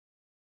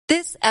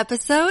This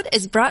episode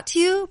is brought to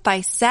you by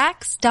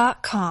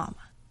Sax.com.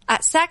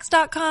 At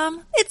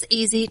Sax.com, it's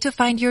easy to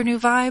find your new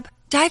vibe.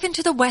 Dive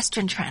into the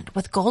Western trend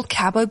with gold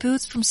cowboy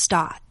boots from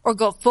Stott, or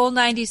go full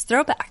 90s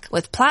throwback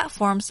with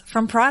platforms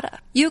from Prada.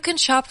 You can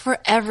shop for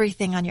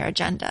everything on your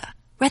agenda,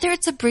 whether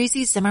it's a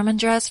breezy Zimmermann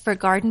dress for a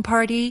garden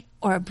party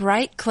or a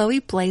bright Chloe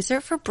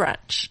blazer for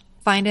brunch.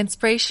 Find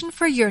inspiration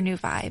for your new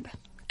vibe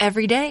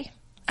every day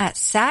at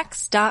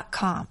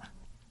Sax.com.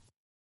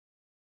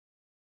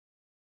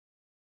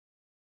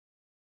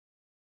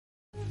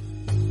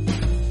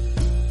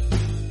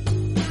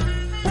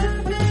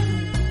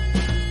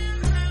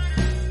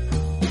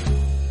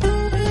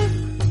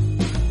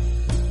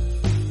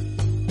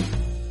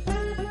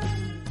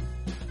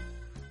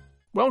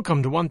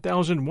 Welcome to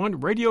 1001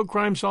 Radio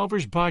Crime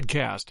Solvers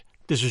Podcast.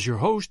 This is your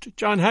host,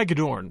 John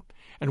Hagedorn,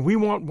 and we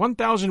want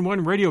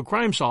 1001 Radio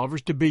Crime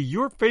Solvers to be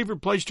your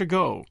favorite place to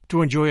go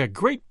to enjoy a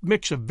great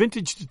mix of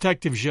vintage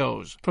detective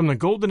shows from the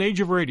golden age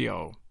of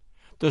radio.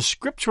 The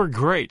scripts were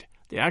great,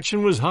 the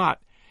action was hot,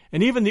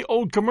 and even the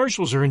old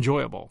commercials are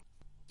enjoyable.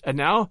 And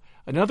now,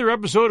 another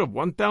episode of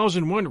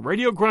 1001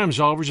 Radio Crime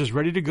Solvers is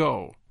ready to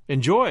go.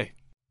 Enjoy!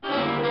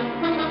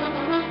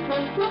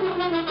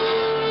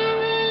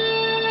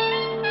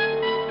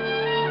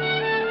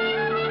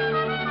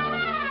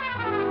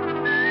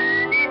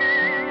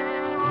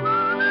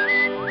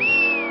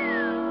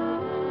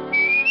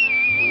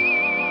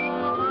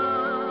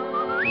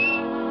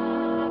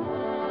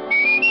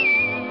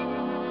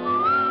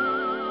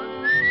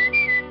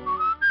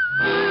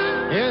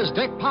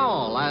 Dick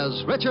Powell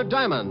as Richard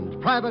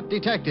Diamond, private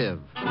detective.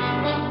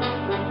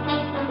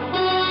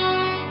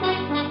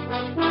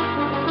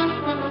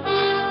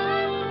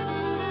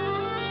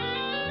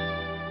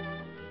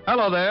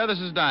 Hello there, this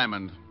is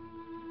Diamond.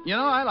 You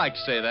know, I like to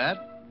say that.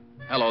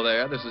 Hello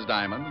there, this is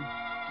Diamond.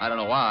 I don't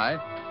know why.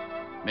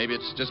 Maybe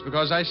it's just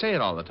because I say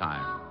it all the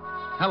time.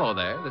 Hello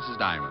there, this is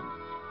Diamond.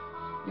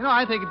 You know,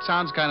 I think it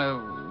sounds kind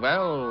of,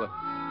 well,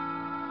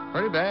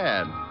 pretty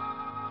bad.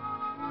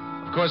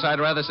 Of course, I'd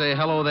rather say,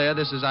 hello there,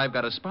 this is I've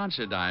got a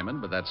sponsor, Diamond,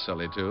 but that's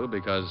silly, too,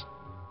 because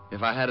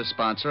if I had a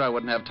sponsor, I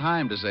wouldn't have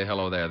time to say,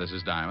 hello there, this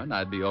is Diamond.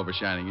 I'd be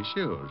overshining his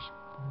shoes.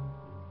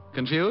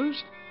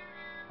 Confused?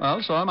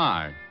 Well, so am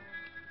I.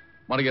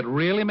 Want to get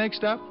really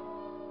mixed up?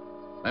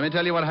 Let me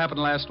tell you what happened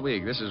last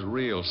week. This is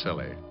real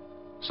silly.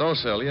 So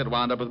silly, it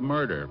wound up with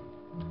murder.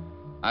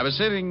 I was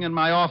sitting in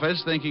my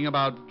office thinking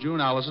about June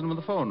Allison when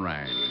the phone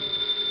rang.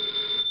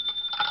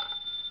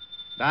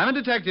 Diamond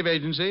Detective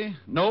Agency.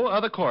 No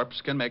other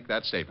corpse can make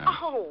that statement.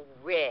 Oh,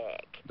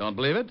 Rick. Don't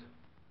believe it?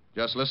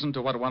 Just listen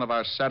to what one of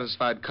our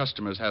satisfied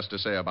customers has to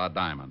say about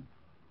Diamond.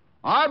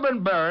 I've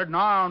been buried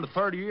now on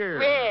 30 years.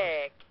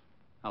 Rick.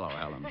 Hello,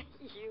 Helen.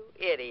 You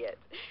idiot.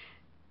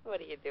 What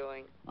are you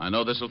doing? I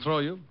know this will throw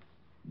you.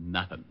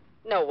 Nothing.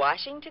 No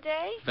washing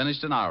today?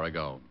 Finished an hour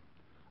ago.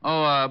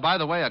 Oh, by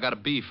the way, I got a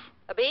beef.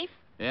 A beef?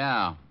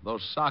 Yeah,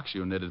 those socks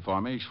you knitted for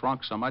me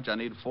shrunk so much I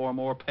need 4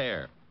 more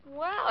pair.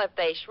 Well, if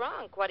they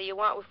shrunk, what do you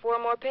want with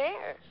 4 more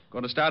pairs?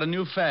 Going to start a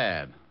new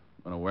fad.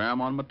 Going to wear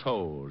them on my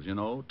toes, you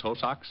know, toe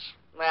socks.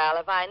 Well,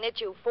 if I knit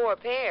you 4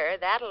 pair,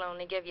 that'll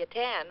only give you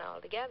 10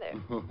 altogether.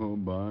 Oh,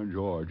 by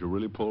George, you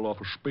really pulled off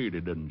a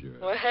speedy, didn't you?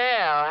 Well,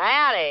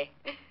 howdy.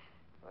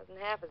 Wasn't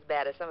half as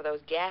bad as some of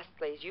those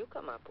ghastlies you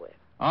come up with.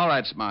 All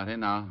right, Smarty.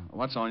 Now,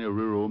 what's on your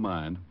rural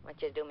mind?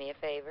 Want you to do me a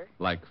favor?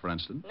 Like, for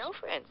instance? No,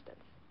 for instance.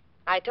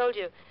 I told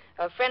you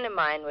a friend of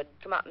mine would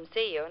come up and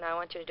see you, and I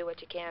want you to do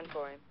what you can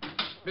for him.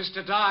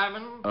 Mr.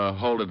 Diamond?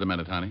 Hold it a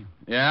minute, honey.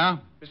 Yeah?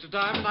 Mr.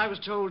 Diamond, I was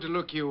told to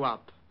look you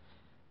up.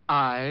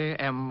 I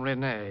am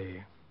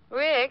Renee.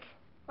 Rick,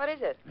 what is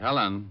it?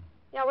 Helen.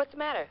 Yeah, what's the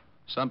matter?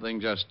 Something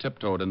just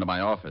tiptoed into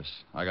my office.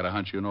 I got a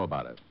hunch you know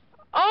about it.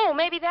 Oh,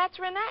 maybe that's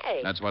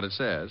Renee. That's what it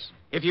says.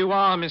 If you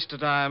are Mr.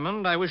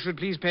 Diamond, I wish you'd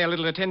please pay a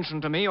little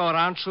attention to me, or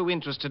aren't you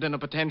interested in a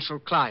potential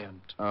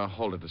client?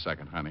 Hold it a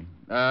second, honey.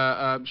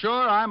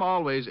 Sure, I'm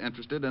always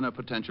interested in a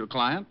potential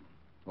client.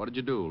 What did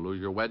you do,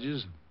 lose your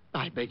wedges?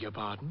 I beg your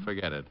pardon?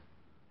 Forget it.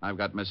 I've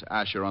got Miss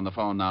Asher on the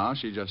phone now.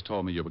 She just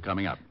told me you were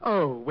coming up.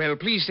 Oh, well,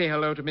 please say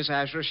hello to Miss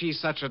Asher. She's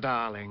such a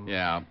darling.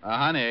 Yeah.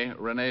 Honey,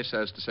 Renee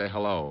says to say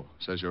hello.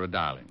 Says you're a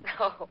darling.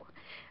 Oh,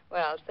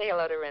 well, say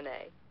hello to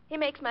Renee. He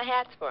makes my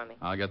hats for me.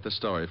 I'll get the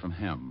story from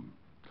him.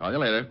 Call you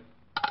later.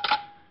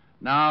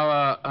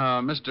 Now,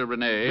 Mr.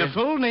 Renee. Your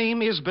full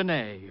name is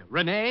BENET.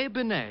 Renee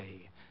BENET.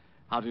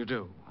 How do you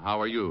do? How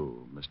are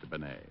you, Mr.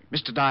 BENET?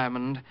 Mr.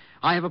 Diamond,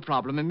 I have a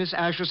problem, and Miss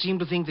Asher seemed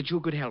to think that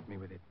you could help me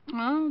with it.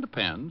 Well,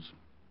 depends.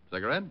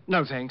 Cigarette?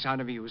 No, thanks. I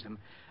never use them.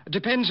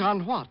 Depends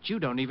on what. You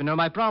don't even know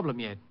my problem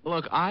yet.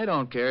 Look, I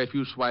don't care if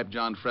you swipe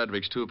John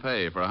Frederick's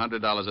toupee. For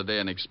 $100 a day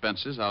in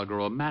expenses, I'll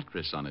grow a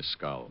mattress on his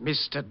skull.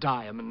 Mr.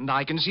 Diamond,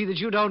 I can see that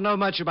you don't know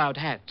much about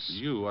hats.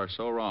 You are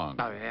so wrong.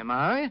 Oh, am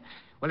I?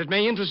 Well, it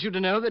may interest you to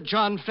know that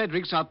John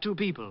Fredericks are 2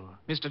 people.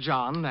 Mr.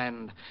 John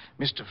and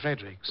Mr.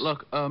 Fredericks.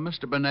 Look,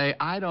 Mr. BENET,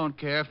 I don't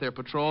care if they're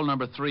patrol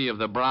number 3 of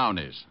the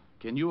Brownies.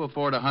 Can you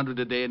afford $100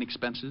 a day in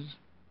expenses?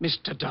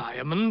 Mr.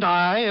 Diamond,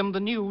 I am the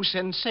new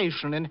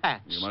sensation in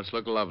hats. You must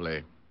look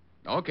lovely.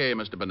 Okay,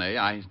 Mr. Benet,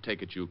 I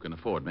take it you can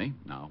afford me.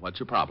 Now, what's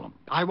your problem?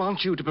 I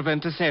want you to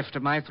prevent the theft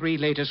of my 3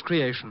 latest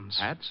creations.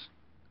 Hats?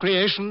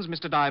 Creations,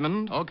 Mr.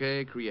 Diamond.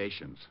 Okay,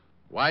 creations.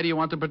 Why do you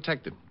want them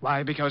protected?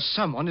 Why, because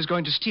someone is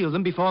going to steal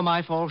them before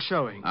my fall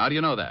showing. How do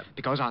you know that?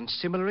 Because on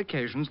similar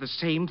occasions, the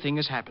same thing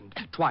has happened.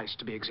 Twice,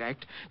 to be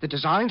exact. The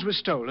designs were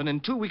stolen,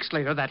 and 2 weeks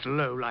later, that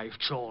lowlife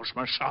George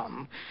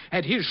Marchand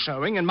had his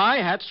showing, and my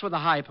hats were the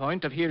high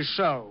point of his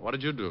show. What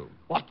did you do?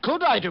 What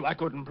could I do? I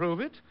couldn't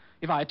prove it.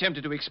 If I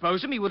attempted to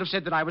expose him, he would have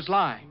said that I was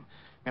lying.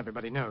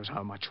 Everybody knows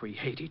how much we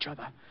hate each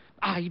other.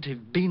 I'd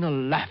have been a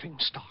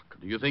laughingstock.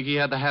 Do you think he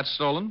had the hats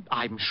stolen?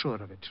 I'm sure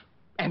of it.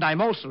 And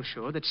I'm also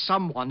sure that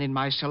someone in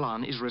my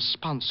salon is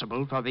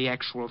responsible for the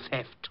actual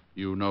theft.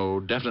 You know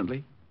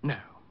definitely? No,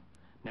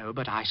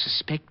 but I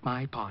suspect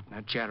my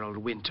partner, Gerald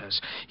Winters.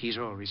 He's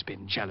always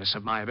been jealous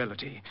of my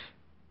ability.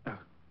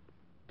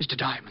 Mr.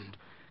 Diamond,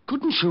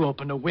 couldn't you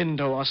open a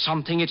window or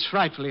something? It's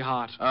frightfully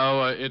hot.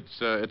 Oh, it's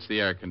the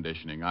air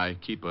conditioning. I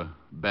keep a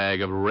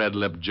bag of red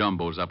lip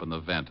jumbos up in the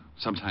vent.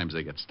 Sometimes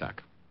they get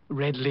stuck.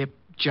 Red lip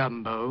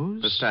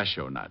jumbos?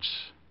 Pistachio nuts.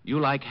 You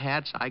like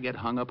hats, I get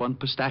hung up on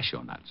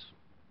pistachio nuts.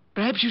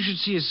 Perhaps you should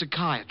see a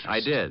psychiatrist. I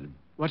did.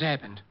 What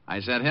happened?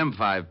 I sent him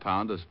 5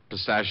 pounds of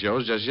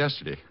pistachios just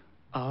yesterday.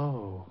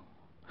 Oh,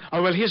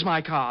 well, here's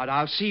my card.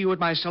 I'll see you at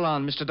my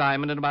salon, Mr.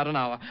 Diamond, in about an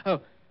hour.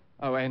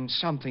 Oh, and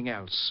something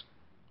else.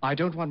 I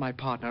don't want my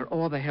partner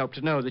or the help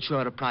to know that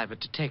you're a private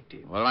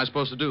detective. What am I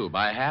supposed to do,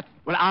 buy a hat?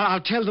 Well, I'll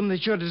tell them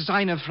that you're a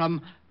designer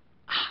from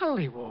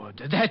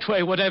Hollywood. That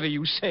way, whatever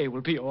you say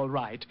will be all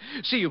right.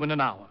 See you in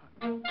an hour.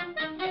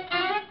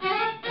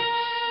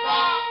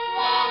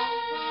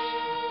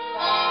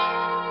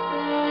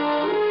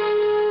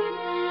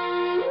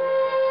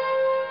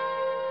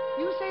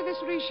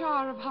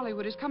 Richard of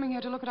Hollywood is coming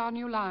here to look at our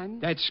new line.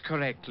 That's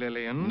correct,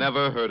 Lillian.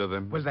 Never heard of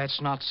him. Well, that's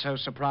not so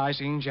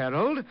surprising,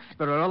 Gerald.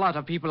 There are a lot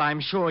of people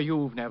I'm sure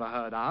you've never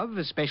heard of,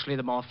 especially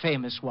the more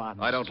famous ones.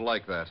 I don't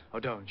like that. Oh,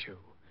 don't you?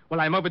 Well,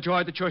 I'm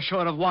overjoyed that you're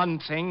sure of one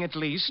thing, at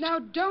least. Now,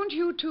 don't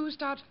you two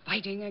start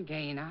fighting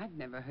again. I'd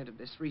never heard of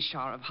this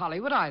Richard of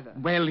Hollywood either.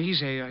 Well,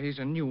 he's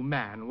a new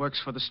man,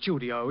 works for the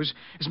studios.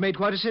 Has made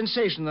quite a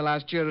sensation the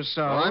last year or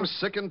so. Well, I'm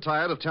sick and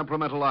tired of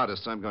temperamental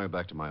artists. I'm going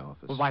back to my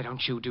office. Well, why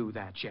don't you do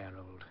that,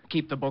 Gerald?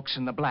 Keep the books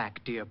in the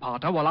black, dear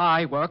Potter, while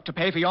I work to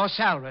pay for your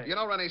salary. You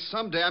know, Rennie,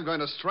 someday I'm going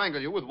to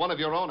strangle you with one of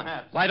your own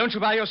hats. Why don't you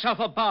buy yourself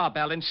a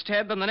barbell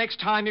instead? Then the next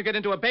time you get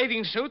into a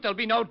bathing suit, there'll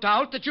be no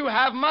doubt that you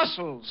have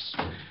muscles.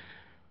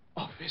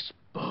 Oh, this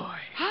boy.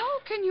 How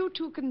can you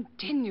two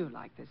continue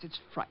like this? It's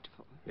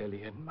frightful.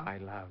 Lillian, my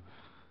love,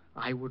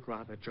 I would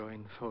rather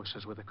join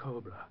forces with a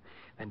cobra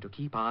than to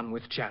keep on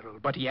with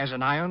Gerald. But he has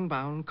an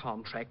iron-bound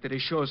contract that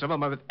assures him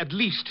of at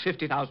least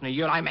 $50,000 a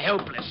year. I'm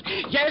helpless.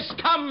 Yes,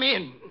 come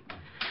in.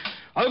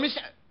 Oh, Mr.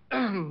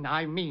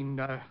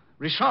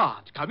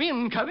 Richard, come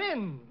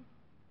in.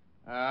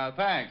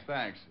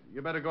 Thanks.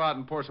 You better go out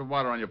and pour some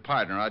water on your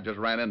partner. I just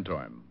ran into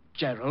him.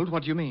 Gerald,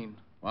 what do you mean?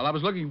 Well, I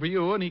was looking for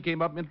you, and he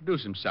came up and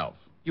introduced himself.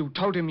 You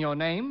told him your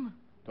name?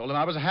 Told him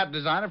I was a hat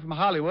designer from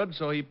Hollywood,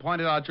 so he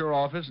pointed out your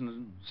office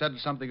and said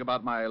something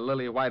about my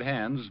lily white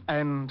hands.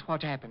 And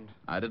what happened?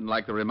 I didn't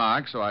like the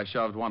remark, so I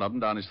shoved one of them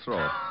down his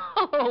throat.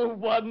 Oh,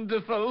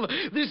 wonderful.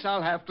 This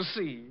I'll have to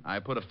see. I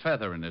put a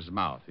feather in his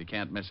mouth. You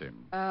can't miss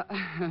him.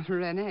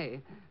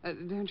 Renee,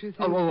 don't you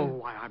think...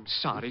 Oh, I'm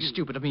sorry.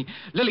 Stupid of me.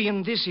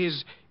 Lillian, this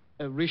is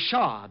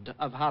Richard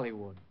of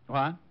Hollywood.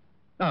 What?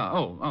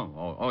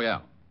 Oh, yeah.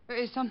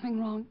 Is something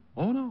wrong?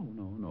 Oh,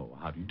 no.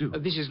 How do you do?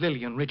 This is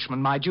Lillian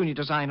Richmond, my junior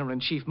designer and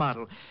chief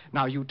model.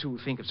 Now, you two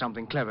think of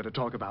something clever to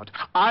talk about.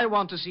 I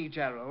want to see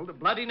Gerald,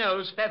 bloody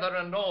nose, feather,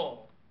 and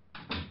all.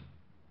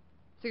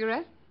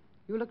 Cigarette?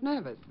 You look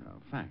nervous.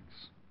 Oh, thanks.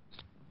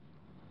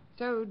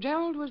 So,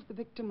 Gerald was the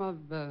victim of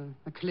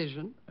a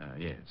collision?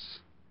 Yes.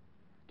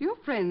 Do your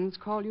friends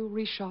call you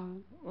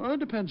Richard? Well, it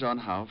depends on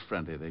how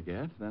friendly they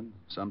get. Then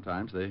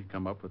sometimes they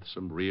come up with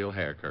some real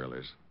hair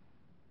curlers.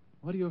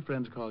 What do your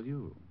friends call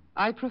you?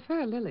 I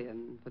prefer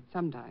Lillian, but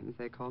sometimes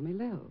they call me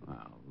Lil.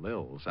 Well,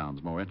 Lil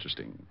sounds more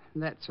interesting.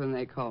 That's when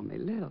they call me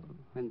Lil,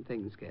 when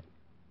things get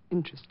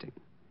interesting.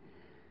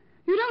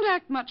 You don't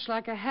act much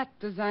like a hat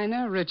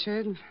designer,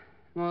 Richard.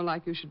 More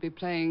like you should be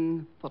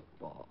playing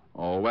football.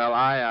 Oh, well,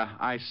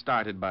 I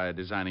started by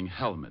designing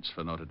helmets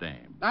for Notre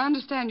Dame. I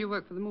understand you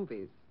work for the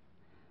movies.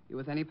 You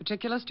with any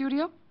particular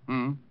studio?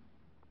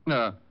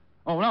 No.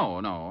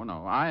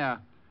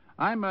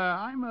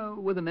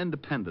 I'm with an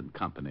independent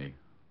company.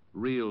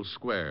 Real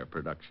Square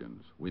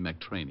Productions. We make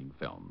training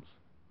films.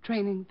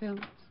 Training films?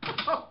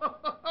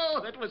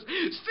 Oh, that was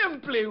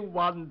simply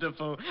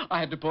wonderful. I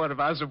had to pour a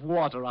vase of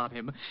water on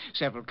him.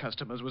 Several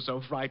customers were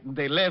so frightened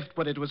they left,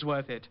 but it was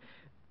worth it.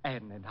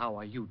 And how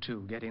are you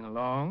two getting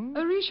along?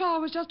 Richard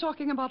was just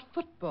talking about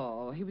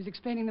football. He was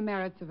explaining the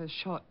merits of a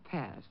short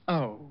pass.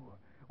 Oh.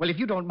 Well, if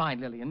you don't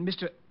mind, Lillian,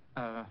 Mr.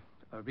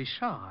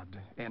 Richard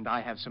and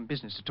I have some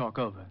business to talk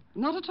over.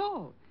 Not at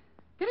all.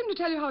 Get him to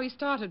tell you how he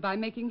started by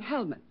making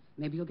helmets.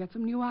 Maybe you'll get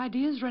some new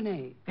ideas,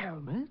 Renee.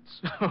 Helmets?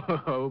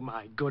 Oh,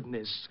 my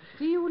goodness.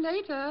 See you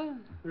later,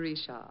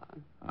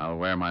 Richard. I'll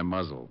wear my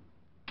muzzle.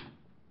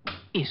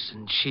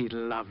 Isn't she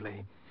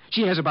lovely?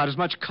 She has about as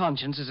much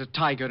conscience as a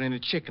tiger in a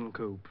chicken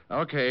coop.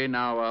 Okay,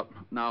 now,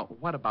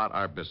 what about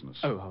our business?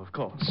 Oh, of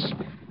course.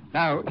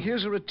 Now,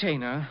 here's a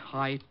retainer.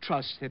 I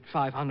trust that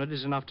 500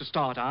 is enough to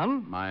start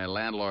on. My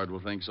landlord will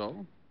think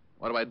so.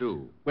 What do I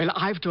do? Well,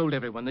 I've told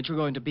everyone that you're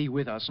going to be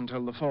with us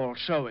until the fall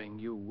showing.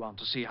 You want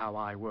to see how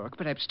I work.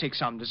 Perhaps take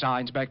some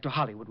designs back to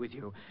Hollywood with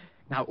you.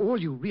 Now, all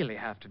you really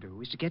have to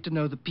do is to get to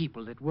know the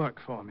people that work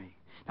for me.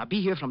 Now,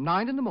 be here from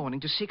 9 in the morning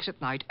to 6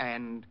 at night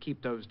and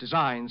keep those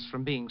designs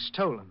from being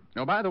stolen.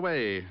 Oh, by the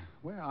way,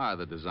 where are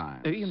the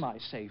designs? In my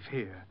safe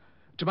here.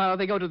 Tomorrow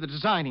they go to the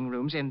designing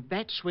rooms, and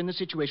that's when the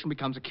situation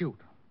becomes acute.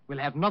 We'll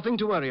have nothing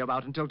to worry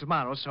about until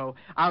tomorrow, so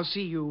I'll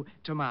see you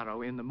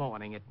tomorrow in the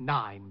morning at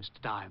 9,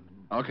 Mr.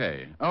 Diamond.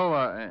 Okay. Oh,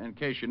 in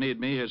case you need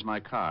me, here's my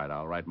card.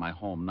 I'll write my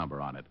home number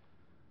on it.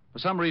 For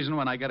some reason,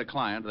 when I get a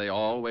client, they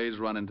always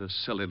run into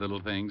silly little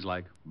things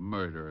like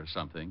murder or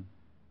something.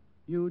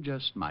 You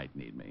just might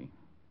need me.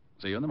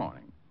 See you in the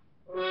morning.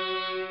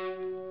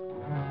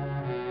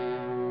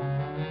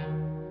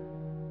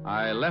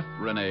 I left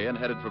Renee and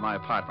headed for my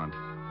apartment.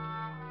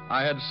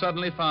 I had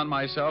suddenly found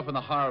myself in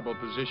the horrible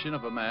position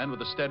of a man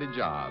with a steady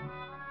job.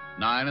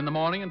 9 in the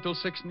morning until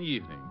 6 in the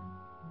evening.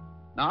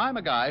 Now, I'm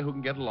a guy who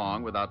can get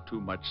along without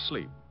too much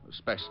sleep,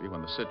 especially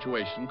when the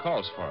situation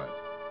calls for it.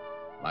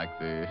 Like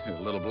the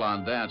little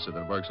blonde dancer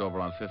that works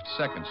over on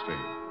 52nd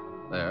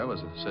Street. There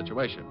was a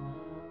situation.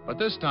 But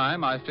this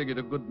time, I figured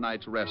a good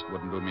night's rest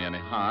wouldn't do me any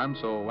harm,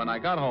 so when I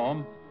got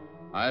home,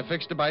 I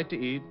fixed a bite to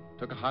eat,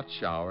 took a hot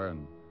shower,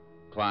 and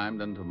climbed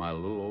into my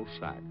little old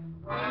shack.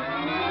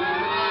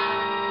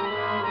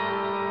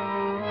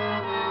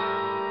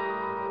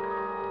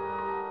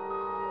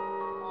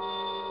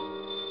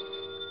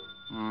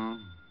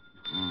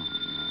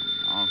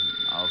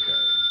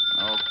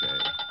 Okay.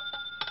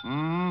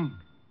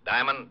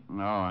 Diamond?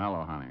 Oh,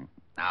 hello, honey.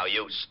 Now,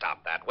 you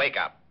stop that. Wake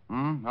up.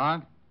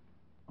 What?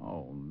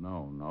 Oh,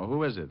 no.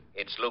 Who is it?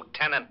 It's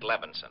Lieutenant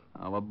Levinson.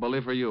 Well,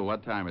 bully for you.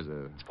 What time is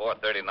it? It's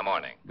 4:30 in the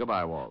morning.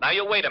 Goodbye, Walt. Now,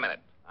 you wait a minute.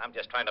 I'm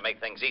just trying to make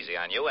things easy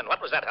on you. And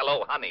what was that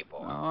hello, honey,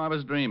 for? Oh, I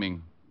was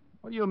dreaming.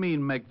 What do you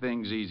mean, make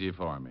things easy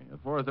for me?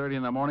 At 4:30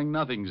 in the morning,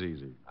 nothing's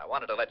easy. I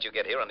wanted to let you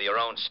get here under your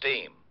own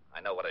steam.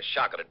 I know what a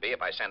shock it'd be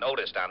if I sent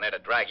Otis down there to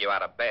drag you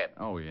out of bed.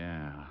 Oh,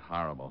 yeah.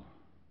 Horrible.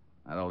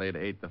 That old 8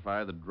 ate the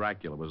fire, the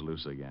Dracula was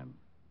loose again.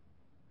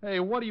 Hey,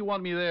 what do you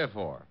want me there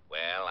for?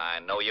 Well, I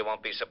know you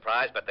won't be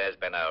surprised, but there's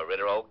been a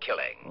Rittero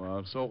killing.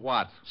 Well, so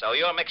what? So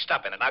you're mixed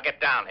up in it. Now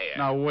get down here.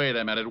 Now, wait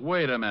a minute.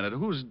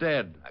 Who's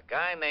dead? A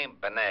guy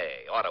named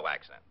BENET, auto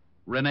accident.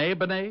 Renee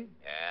Benet?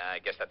 Yeah, I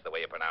guess that's the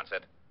way you pronounce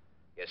it.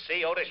 You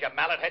see, Otis, you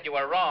mallet head, you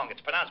were wrong.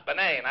 It's pronounced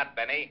BENET, not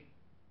Benny.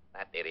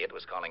 That idiot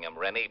was calling him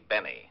Rennie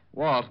Benny.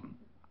 Walt,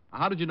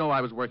 how did you know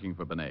I was working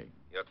for Benet?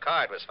 Your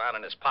card was found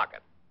in his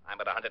pocket. I'm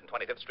at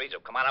 125th Street, so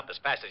come on up as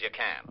fast as you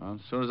can. Well,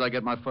 as soon as I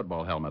get my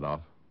football helmet off.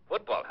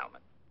 Football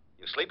helmet?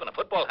 You sleep in a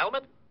football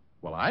helmet?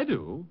 Well, I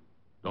do.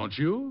 Don't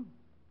you?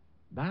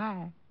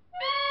 Bye.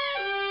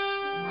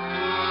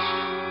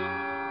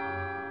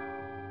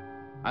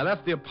 I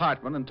left the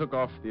apartment and took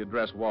off the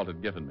address Walt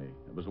had given me.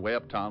 It was way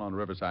uptown on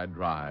Riverside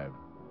Drive.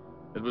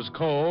 It was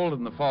cold,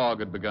 and the fog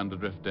had begun to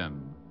drift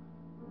in.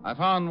 I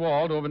found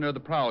Walt over near the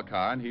prowl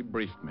car, and he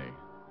briefed me.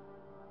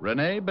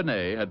 Renee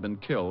Benet had been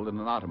killed in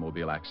an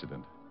automobile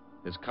accident.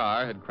 His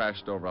car had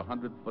crashed over a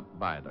 100-foot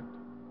viaduct.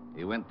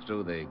 He went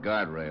through the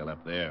guardrail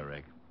up there,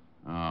 Rick.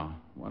 Oh,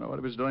 wonder what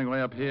he was doing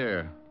way up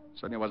here.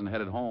 Certainly wasn't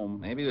headed home.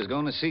 Maybe he was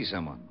going to see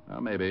someone. Well,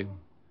 maybe.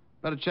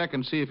 Better check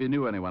and see if he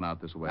knew anyone out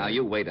this way. Now,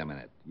 you wait a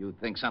minute. You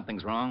think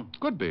something's wrong?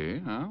 Could be,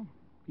 huh?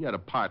 He had a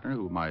partner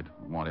who might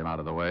want him out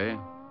of the way.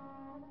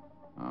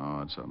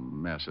 Oh, it's a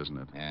mess, isn't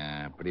it?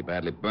 Yeah, pretty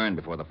badly burned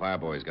before the fire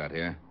boys got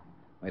here.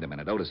 Wait a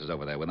minute. Otis is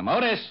over there with him.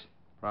 Otis!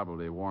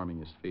 Probably warming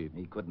his feet.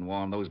 He couldn't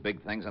warm those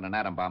big things on an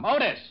atom bomb.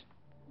 Otis!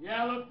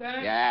 Yeah,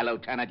 Lieutenant?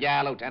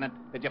 Yeah, Lieutenant.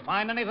 Did you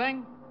find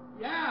anything?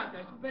 Yeah,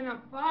 there's been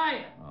a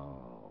fire.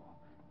 Oh.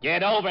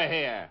 Get over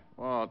here.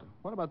 Walt,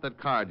 what about that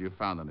card you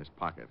found in his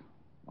pocket?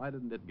 Why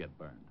didn't it get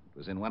burned? It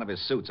was in one of his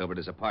suits over at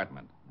his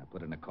apartment. I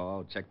put in a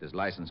call, checked his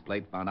license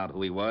plate, found out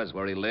who he was,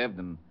 where he lived,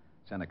 and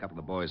sent a couple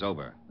of boys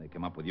over. They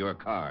came up with your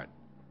card.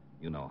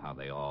 You know how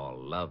they all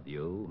love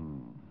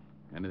you.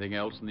 Anything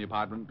else in the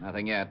apartment?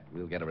 Nothing yet.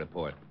 We'll get a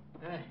report.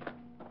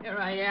 Here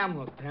I am,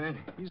 Lieutenant.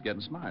 He's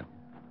getting smart.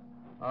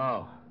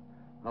 Oh.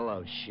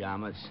 Hello,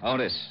 Shamus.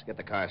 Otis, get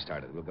the car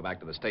started. We'll go back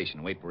to the station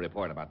and wait for a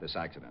report about this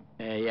accident.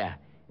 Yeah.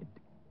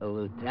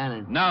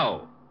 Lieutenant?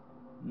 No.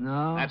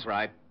 No? That's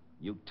right.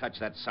 You touch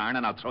that siren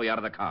and I'll throw you out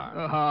of the car.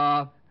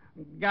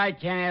 Oh, guy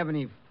can't have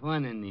any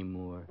fun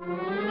anymore.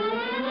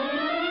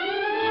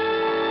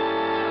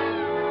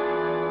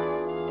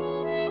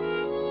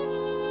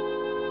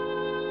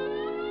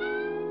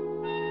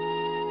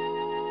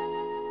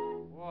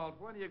 Walt,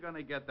 when are you going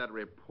to get that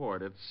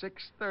report? It's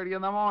 6:30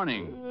 in the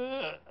morning.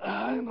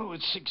 I know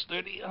it's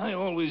 6:30. I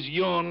always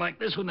yawn like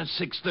this when it's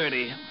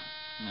 6:30.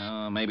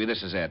 Oh, maybe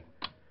this is it.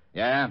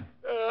 Yeah?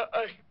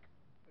 I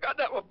got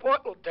that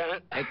report,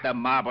 Lieutenant. Take the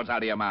marbles out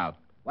of your mouth.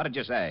 What did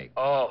you say?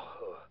 Oh,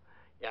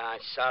 Yeah,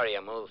 sorry,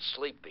 I'm a little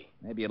sleepy.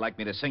 Maybe you'd like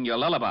me to sing you a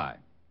lullaby.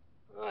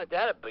 Oh,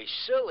 that'd be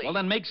silly. Well,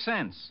 then make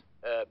sense.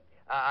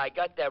 I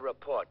got that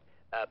report.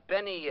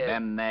 Benny...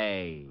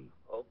 BENET.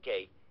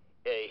 Okay.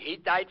 He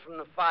died from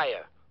the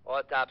fire.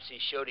 Autopsy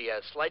showed he had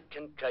a slight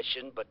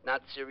concussion, but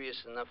not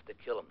serious enough to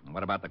kill him.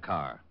 What about the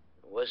car?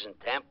 It wasn't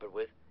tampered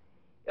with.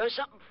 There was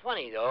something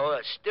funny, though.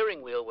 A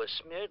steering wheel was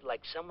smeared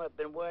like someone had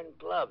been wearing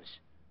gloves.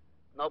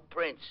 No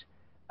prints.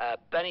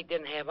 Benny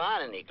didn't have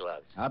on any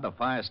gloves. How'd the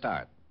fire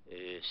start?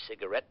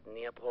 Cigarette in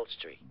the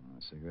upholstery.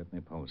 Cigarette in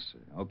the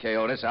upholstery. Okay,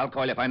 Otis, I'll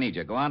call you if I need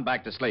you. Go on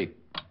back to sleep.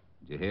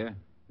 Did you hear?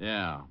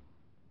 Yeah.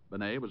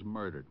 BENET was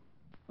murdered.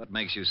 What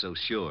makes you so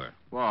sure?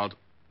 Walt,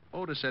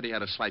 Otis said he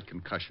had a slight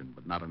concussion,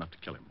 but not enough to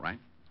kill him, right?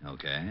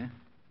 Okay.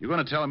 You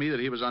going to tell me that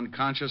he was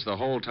unconscious the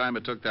whole time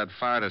it took that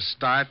fire to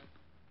start?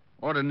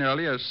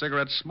 Ordinarily, a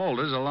cigarette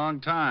smolders a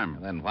long time.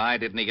 Well, then why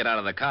didn't he get out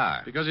of the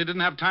car? Because he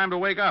didn't have time to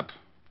wake up.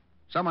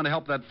 Someone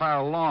helped that fire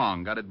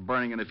along, got it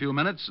burning in a few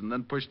minutes, and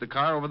then pushed the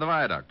car over the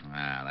viaduct.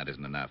 Ah, that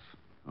isn't enough.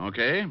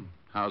 Okay.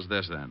 How's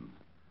this, then?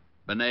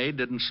 BENET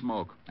didn't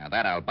smoke. Now,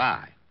 that I'll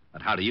buy.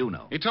 But how do you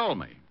know? He told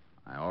me.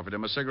 I offered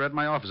him a cigarette in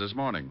my office this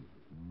morning.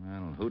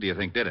 Well, who do you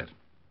think did it?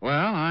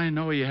 Well, I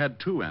know he had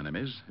two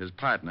enemies. His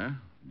partner,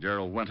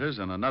 Gerald Winters,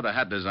 and another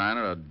hat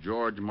designer,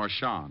 George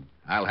Marchand.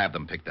 I'll have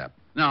them picked up.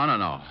 No.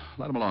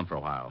 Let him alone for a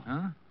while.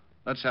 Huh?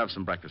 Let's have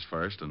some breakfast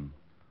first, and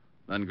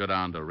then go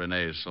down to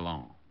Renee's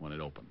salon when it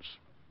opens.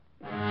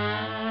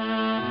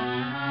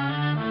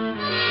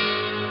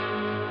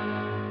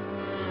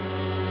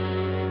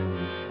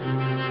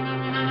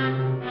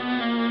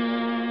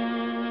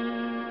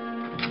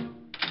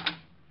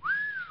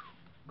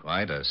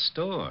 Quite a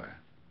store.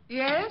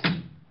 Yes?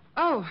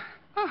 Oh,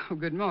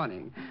 good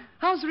morning.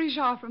 How's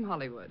Richard from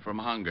Hollywood? From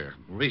hunger.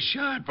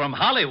 Richard from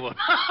Hollywood.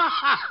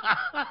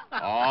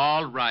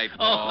 All right, Walt.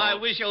 Oh, I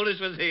wish Otis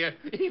was here.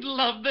 He'd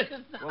love this.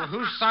 Well,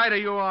 whose side are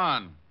you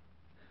on?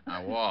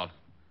 Now, Walt,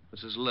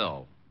 this is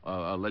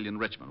Lillian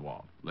Richmond,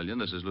 Walt. Lillian,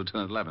 this is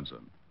Lieutenant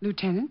Levinson.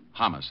 Lieutenant?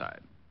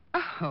 Homicide.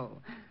 Oh,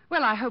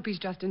 well, I hope he's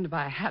just in to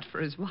buy a hat for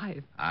his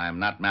wife. I'm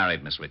not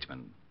married, Miss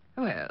Richmond.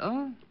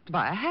 Well, to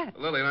buy a hat.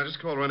 Lillian, I just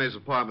called Renee's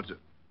apartment to...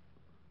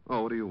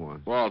 Oh, what do you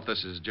want? Walt,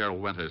 this is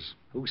Gerald Winters.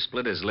 Who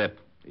split his lip?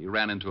 He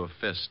ran into a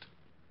fist.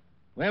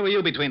 Where were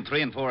you between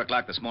 3 and 4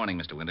 o'clock this morning,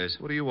 Mr. Winters?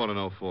 What do you want to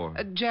know for?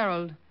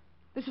 Gerald,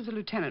 this is a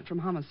lieutenant from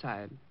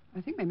Homicide.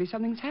 I think maybe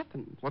something's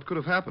happened. What could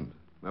have happened?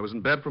 I was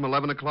in bed from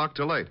 11 o'clock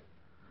till 8.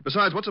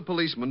 Besides, what's a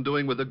policeman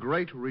doing with the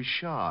great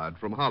Richard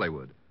from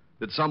Hollywood?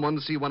 Did someone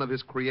see one of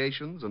his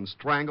creations and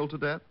strangle to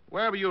death?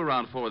 Where were you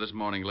around 4 this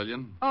morning,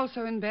 Lillian?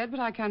 Also in bed, but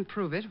I can't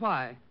prove it.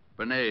 Why?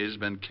 BENET's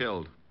been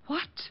killed.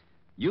 What?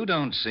 You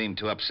don't seem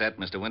too upset,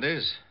 Mr.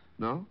 Winters.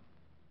 No?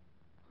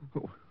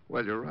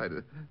 Well, you're right.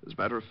 As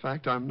a matter of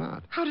fact, I'm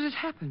not. How did it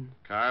happen?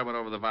 Car went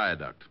over the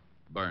viaduct,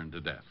 burned to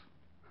death.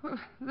 Well,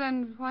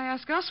 then why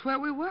ask us where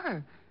we were?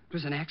 It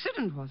was an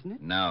accident, wasn't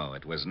it? No,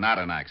 it was not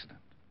an accident.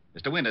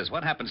 Mr. Winters,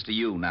 what happens to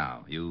you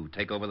now? You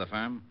take over the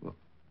firm? Well,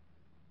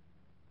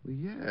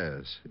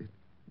 yes.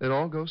 It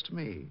all goes to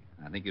me.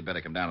 I think you'd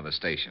better come down to the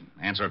station.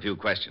 Answer a few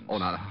questions. Oh,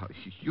 no.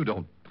 You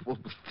don't... Well,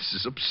 this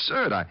is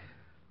absurd.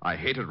 I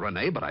hated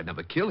Renee, but I'd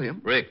never kill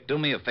him. Rick, do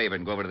me a favor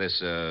and go over to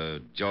this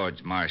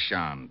George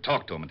Marchand.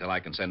 Talk to him until I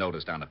can send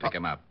Otis down to pick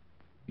him up.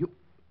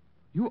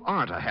 You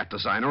aren't a hat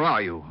designer,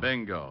 are you?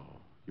 Bingo.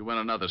 You win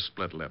another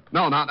split lip.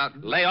 No,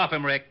 not... Lay off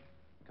him, Rick.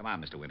 Come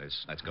on, Mr.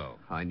 Winters. Let's go.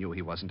 I knew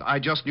he wasn't. I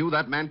just knew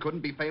that man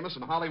couldn't be famous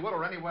in Hollywood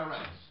or anywhere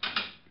else.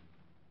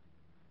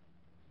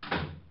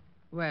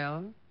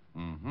 Well?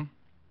 Mm-hmm.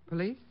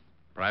 Police?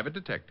 Private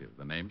detective.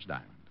 The name's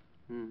Diamond.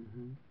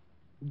 Mm-hmm.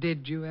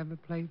 Did you ever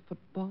play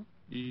football?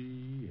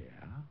 Yeah.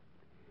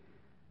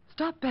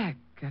 Stop back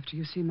after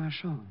you see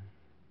Marchand.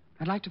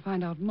 I'd like to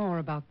find out more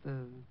about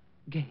the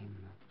game.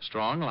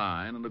 Strong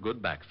line and a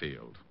good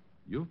backfield.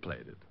 You've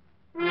played it.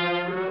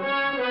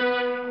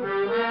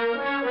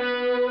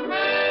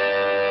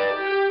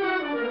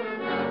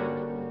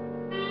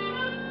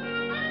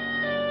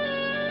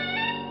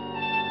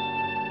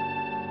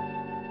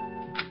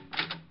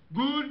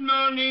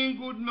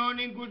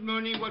 Good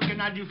morning. What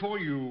can I do for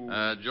you?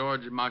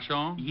 George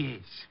Marchand?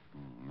 Yes.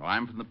 Well,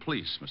 I'm from the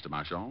police, Mr.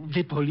 Marchand.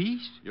 The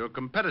police? Your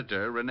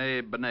competitor,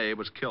 Renee BENET,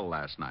 was killed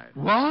last night.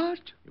 What?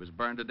 He was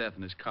burned to death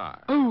in his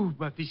car. Oh,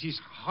 but this is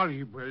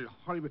horrible.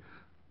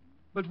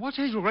 But what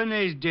has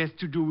Renee's death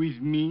to do with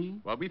me?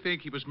 Well, we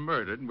think he was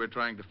murdered, and we're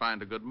trying to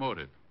find a good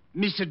motive.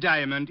 Mr.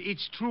 Diamond,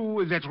 it's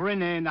true that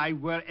Renee and I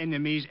were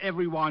enemies.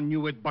 Everyone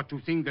knew it, but to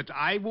think that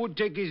I would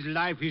take his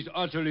life is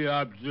utterly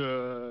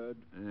absurd.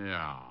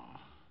 Yeah.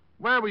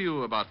 Where were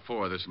you about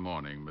 4 this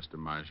morning, Mr.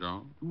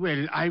 Marchand?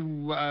 Well, I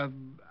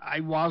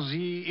was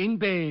in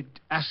bed,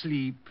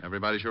 asleep.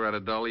 Everybody sure had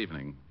a dull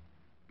evening.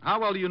 How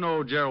well do you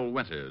know Gerald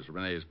Winters,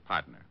 Renee's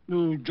partner?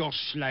 Oh, just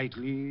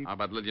slightly. How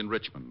about Lillian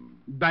Richmond?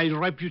 By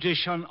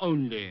reputation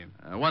only.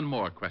 One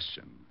more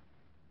question.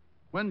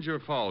 When's your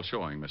fall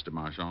showing, Mr.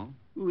 Marchand?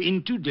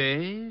 In 2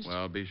 days.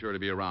 Well, be sure to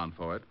be around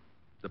for it.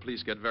 The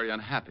police get very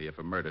unhappy if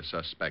a murder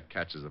suspect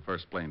catches the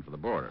first plane for the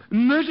border.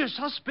 Murder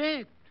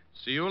suspect?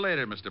 See you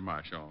later, Mr.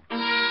 Marchand.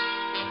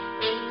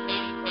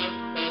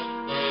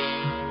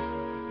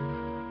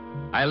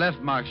 I left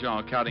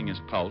Marchand counting his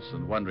pulse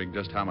and wondering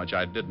just how much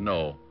I did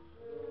know.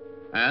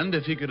 And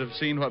if he could have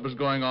seen what was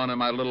going on in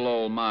my little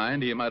old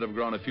mind, he might have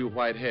grown a few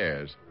white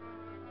hairs.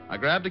 I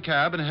grabbed a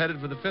cab and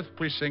headed for the 5th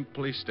Precinct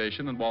Police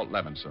Station in Walt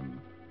Levinson.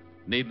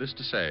 Needless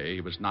to say,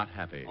 he was not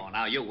happy. Oh,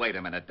 now, you wait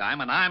a minute,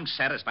 Diamond. I'm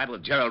satisfied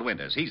with Gerald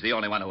Winters. He's the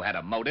only one who had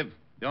a motive.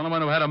 The only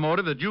one who had a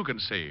motive that you can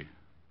see.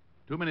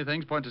 Too many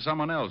things point to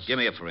someone else. Give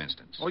me a for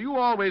instance. Oh, you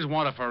always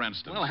want a for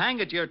instance. Well, hang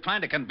it, you're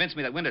trying to convince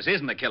me that Winters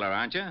isn't the killer,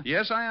 aren't you?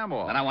 Yes, I am,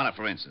 Walt. Then I want a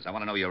for instance. I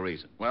want to know your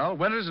reason. Well,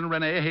 Winters and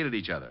Renee hated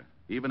each other.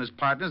 Even as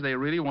partners, they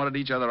really wanted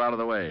each other out of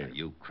the way. Are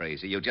you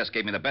crazy? You just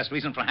gave me the best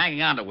reason for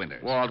hanging on to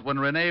Winters. Walt, when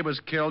Renee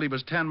was killed, he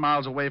was 10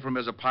 miles away from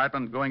his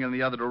apartment going in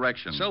the other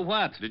direction. So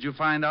what? Did you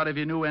find out if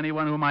he knew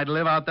anyone who might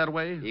live out that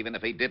way? Even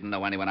if he didn't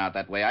know anyone out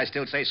that way, I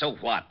still say so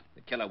what?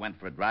 The killer went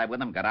for a drive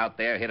with him, got out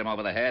there, hit him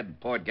over the head,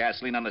 poured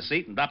gasoline on the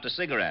seat, and dropped a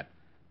cigarette.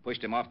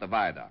 Pushed him off the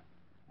viaduct.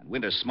 And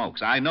Winters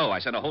smokes. I know. I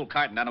sent a whole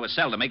carton down to his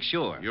cell to make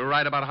sure. You're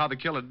right about how the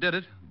killer did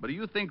it. But do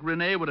you think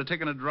Renee would have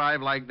taken a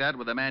drive like that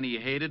with a man he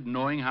hated,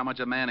 knowing how much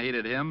a man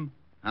hated him?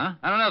 Huh?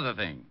 And another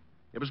thing.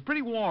 It was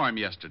pretty warm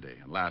yesterday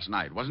and last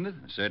night, wasn't it?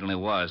 It certainly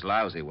was.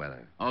 Lousy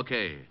weather.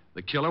 Okay.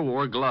 The killer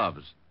wore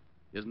gloves.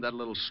 Isn't that a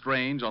little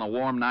strange on a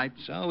warm night?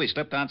 So he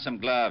slipped on some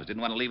gloves.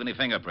 Didn't want to leave any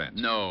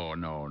fingerprints. No.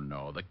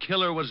 The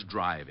killer was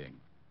driving.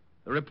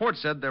 The report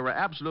said there were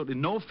absolutely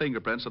no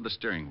fingerprints on the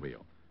steering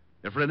wheel.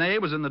 If Renee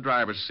was in the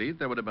driver's seat,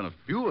 there would have been a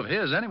few of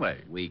his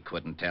anyway. We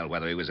couldn't tell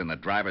whether he was in the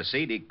driver's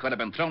seat. He could have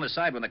been thrown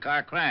aside when the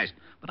car crashed.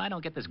 But I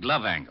don't get this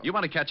glove angle. You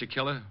want to catch a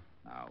killer?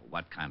 Now,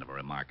 what kind of a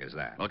remark is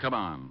that? Well, come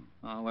on.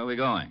 Oh, where are we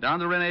going? Down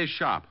to Renee's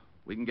shop.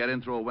 We can get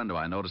in through a window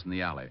I noticed in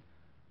the alley.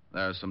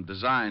 There are some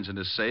designs in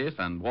his safe,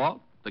 and Walt,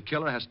 the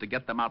killer has to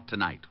get them out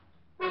tonight.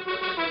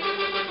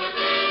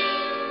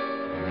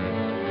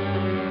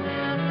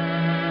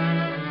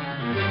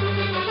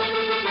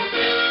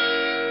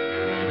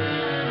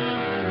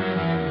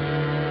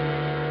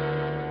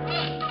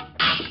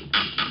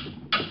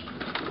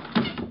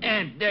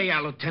 There you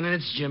are, Lieutenant.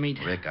 It's Jimmy.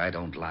 Rick, I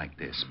don't like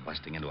this.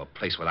 Busting into a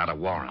place without a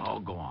warrant. Oh,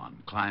 go on.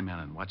 Climb in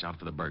and watch out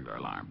for the burglar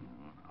alarm.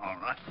 All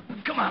right.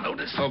 Come on,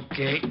 Otis.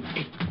 Okay.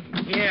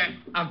 Here,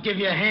 I'll give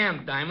you a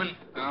hand, Diamond.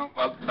 Oh,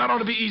 well, that ought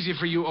to be easy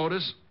for you,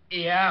 Otis.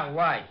 Yeah,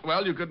 why?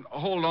 Well, you could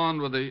hold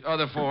on with the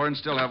other 4 and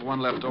still have one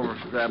left over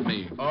to grab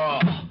me. Oh,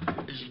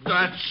 is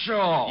that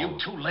so? You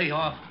two lay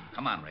off.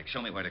 Come on, Rick.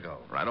 Show me where to go.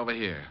 Right over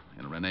here,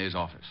 in Renee's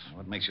office.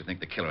 What makes you think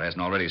the killer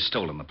hasn't already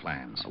stolen the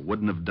plans? I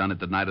wouldn't have done it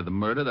the night of the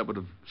murder. That would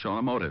have shown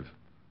a motive.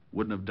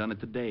 Wouldn't have done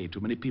it today. Too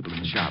many people in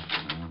the shop.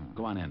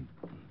 Go on in.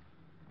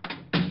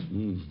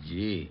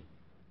 Gee.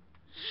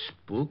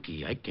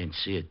 Spooky. I can't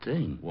see a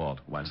thing.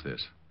 Walt, watch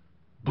this.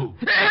 Boo.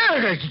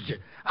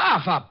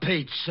 Ah, for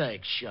Pete's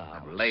sake, Shaw.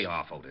 Now, lay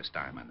off, Otis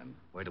Diamond. And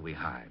where do we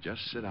hide?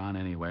 Just sit down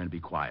anywhere and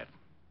be quiet.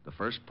 The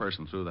first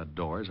person through that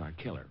door is our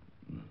killer.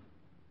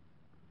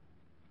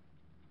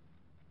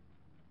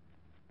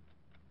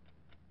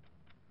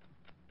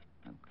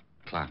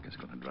 Clock is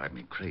going to drive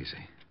me crazy.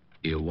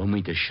 You want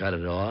me to shut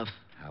it off?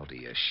 How do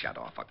you shut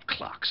off a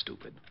clock,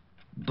 stupid?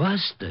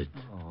 Busted.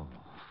 Oh.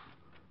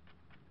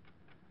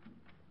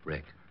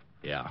 Rick.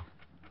 Yeah?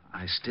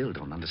 I still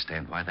don't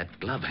understand why that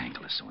glove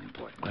angle is so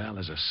important. Well,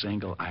 as a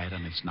single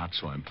item, it's not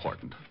so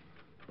important.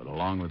 But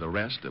along with the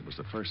rest, it was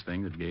the first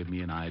thing that gave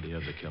me an idea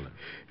of the killer.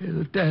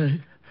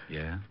 Lieutenant.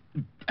 Yeah?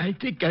 I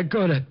think I'm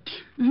gonna...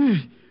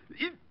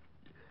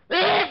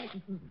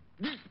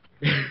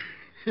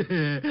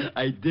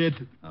 I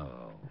did.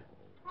 Oh.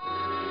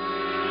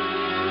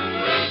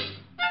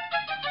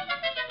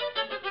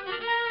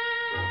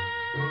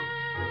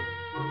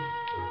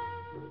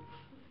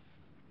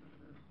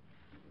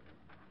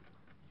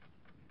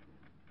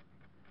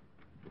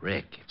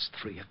 Rick, it's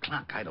 3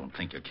 o'clock. I don't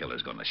think your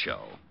killer's going to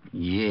show.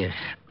 Yeah,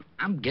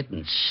 I'm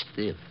getting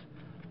stiff.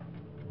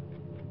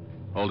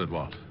 Hold it,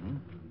 Walt.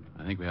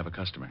 I think we have a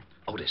customer.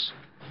 Otis,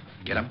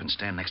 get up and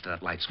stand next to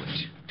that light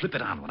switch. Flip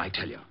it on when I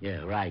tell you.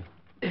 Yeah, right.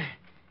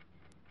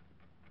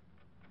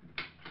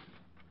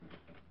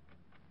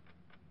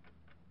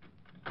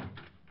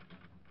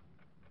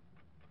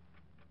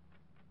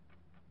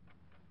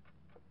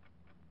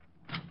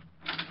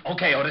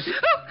 Okay, Otis.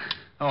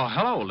 Oh,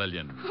 hello,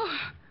 Lillian. Oh,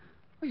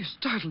 you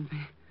startled me.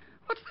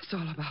 What's this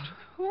all about?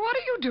 What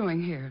are you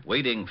doing here?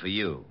 Waiting for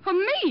you. For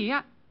me?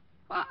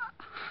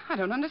 I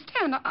don't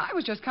understand. I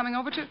was just coming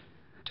over to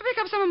pick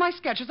up some of my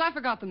sketches. I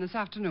forgot them this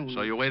afternoon.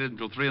 So you waited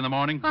until 3 in the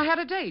morning? I had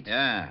a date.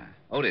 Yeah.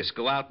 Otis,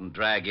 go out and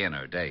drag in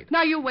her date.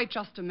 Now, you wait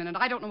just a minute.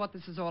 I don't know what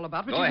this is all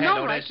about, but Go you've ahead,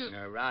 no Otis. right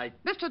to... All right.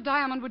 Mr.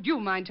 Diamond, would you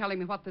mind telling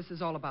me what this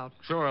is all about?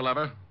 Sure,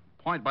 Lever.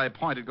 Point by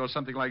point, it goes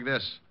something like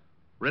this.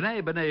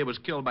 Rene Benet was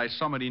killed by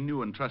someone he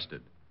knew and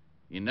trusted.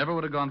 He never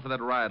would have gone for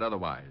that riot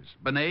otherwise.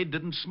 Benet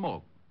didn't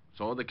smoke,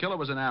 so the killer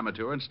was an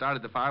amateur and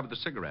started the fire with a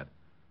cigarette.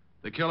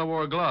 The killer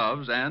wore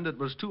gloves, and it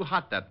was too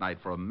hot that night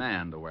for a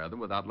man to wear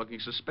them without looking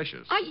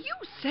suspicious. Are you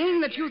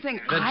saying that you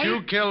think That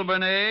you killed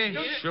BENET?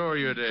 Sure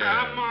you did.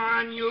 Come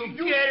on, you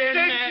get in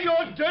there.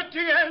 Your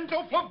dirty hands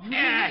off of me.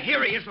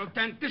 Here he is,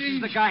 Lieutenant. This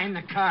is the guy in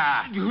the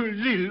car.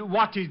 Lil,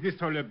 what is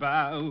this all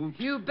about?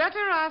 You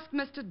better ask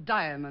Mr.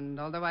 Diamond,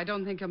 although I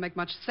don't think he'll make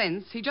much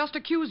sense. He just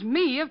accused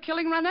me of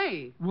killing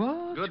RENEE.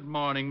 What? Good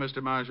morning,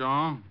 Mr.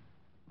 Marchand.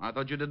 I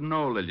thought you didn't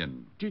know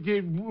Lillian.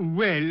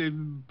 Well,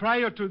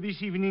 prior to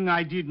this evening,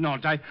 I did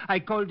not. I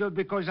called her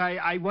because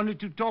I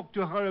wanted to talk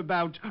to her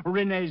about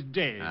Renee's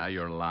death. Ah,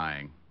 you're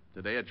lying.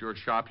 Today at your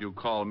shop, you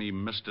called me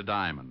Mr.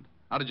 Diamond.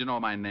 How did you know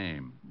my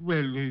name?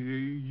 Well,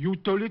 you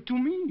told it to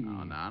me.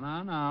 Oh,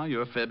 no.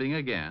 You're fibbing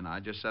again. I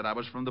just said I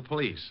was from the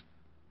police.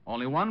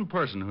 Only one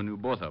person who knew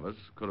both of us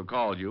could have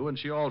called you, and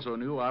she also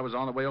knew I was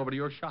on the way over to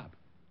your shop.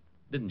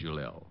 Didn't you,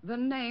 Lil? The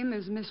name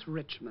is Miss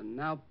Richmond.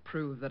 Now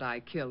prove that I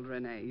killed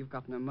RENEE. You've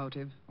got no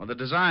motive. Well, the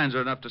designs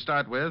are enough to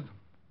start with.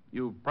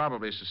 You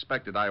probably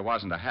suspected I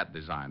wasn't a hat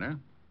designer.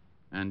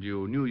 And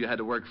you knew you had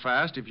to work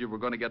fast if you were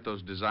going to get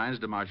those designs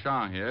to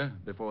Marchand here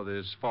before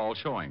this fall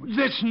showing.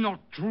 That's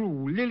not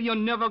true.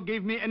 Lillian never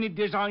gave me any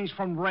designs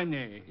from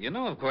RENEE. You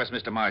know, of course,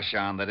 Mr.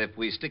 Marchand, that if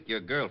we stick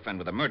your girlfriend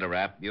with a murder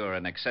rap, you're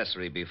an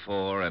accessory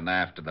before and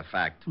after the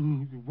fact.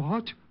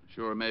 What?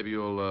 Sure, maybe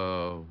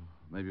you'll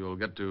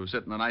get to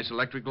sit in a nice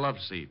electric love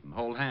seat and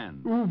hold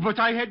hands. Oh, but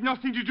I had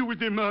nothing to do with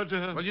the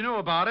murder. Well, you knew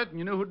about it, and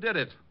you knew who did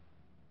it.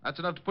 That's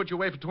enough to put you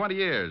away for 20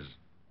 years.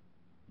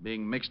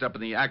 Being mixed up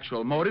in the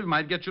actual motive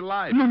might get you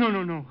life.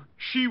 No.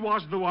 She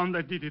was the one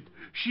that did it.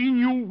 She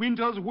knew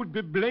Winters would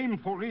be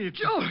blamed for it.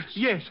 George!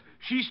 Yes,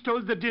 she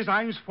stole the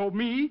designs for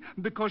me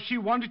because she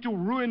wanted to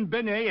ruin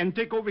BENET and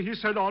take over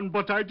his salon,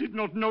 but I did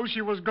not know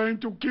she was going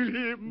to kill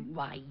him.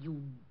 Why, you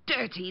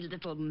dirty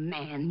little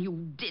man.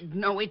 You did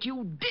know it.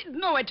 You did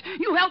know it.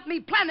 You helped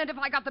me plan it if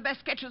I got the best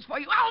sketches for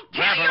you. I'll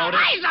tear your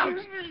eyes out.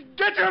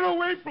 Get her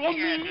away from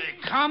me.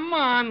 Come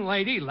on,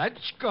 lady.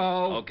 Let's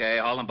go. Okay,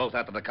 haul them both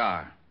out to the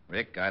car.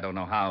 Rick, I don't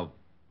know how...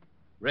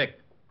 Rick.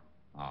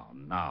 Oh,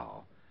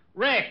 no.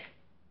 Rick!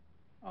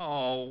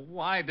 Oh,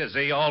 why does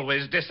he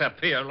always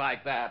disappear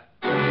like that?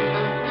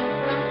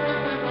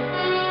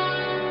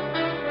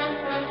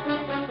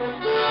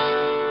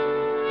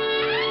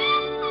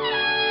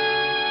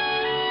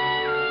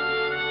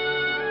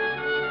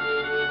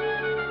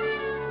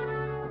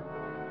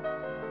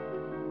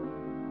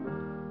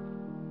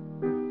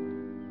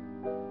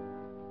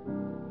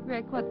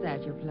 Rick, what's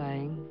that you're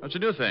playing? That's a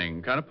new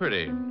thing. Kind of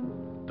pretty.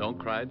 Don't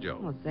Cry, Joe.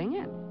 Well, sing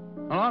it.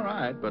 Well, all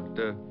right, but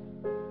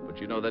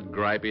you know that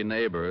gripey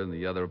neighbor in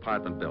the other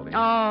apartment building.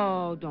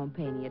 Oh, don't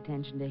pay any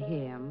attention to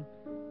him.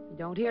 You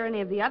don't hear any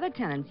of the other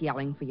tenants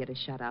yelling for you to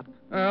shut up.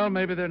 Well,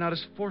 maybe they're not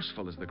as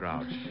forceful as the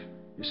Grouch.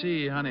 You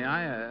see, honey,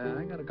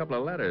 I got a couple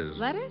of letters.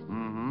 Letters?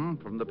 Mm-hmm,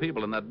 from the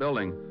people in that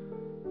building.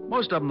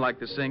 Most of them like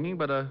the singing,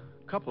 but a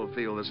couple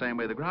feel the same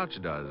way the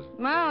Grouch does.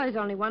 Well, there's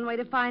only one way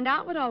to find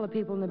out what all the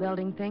people in the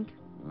building think.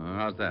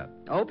 How's that?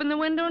 Open the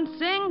window and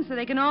sing so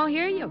they can all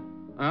hear you.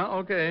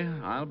 Okay,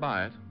 I'll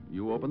buy it.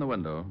 You open the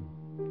window.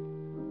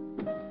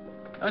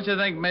 Don't you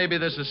think maybe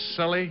this is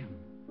silly?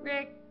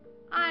 Rick,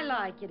 I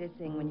like you to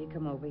sing when you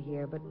come over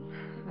here, but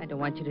I don't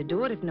want you to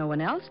do it if no one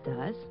else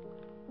does.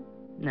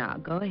 Now,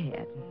 go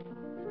ahead.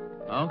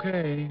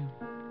 Okay.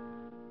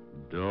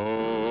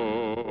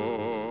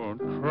 Don't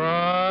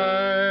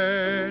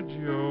cry,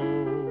 Joe.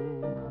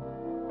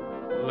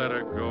 Let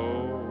her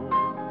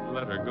go,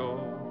 let her go,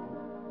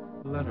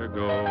 let her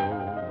go.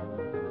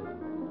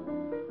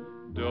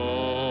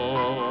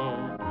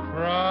 Don't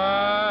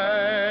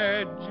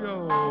cry,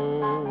 Joe.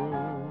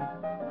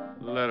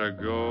 Let her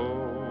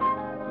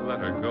go, let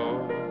her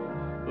go,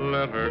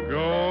 let her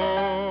go.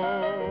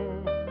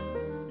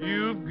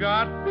 You've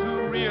got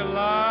to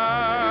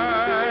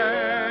realize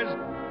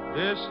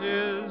this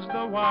is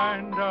the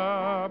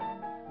wind-up.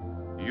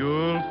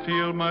 You'll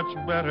feel much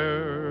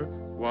better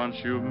once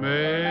you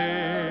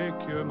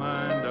make your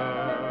mind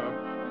up.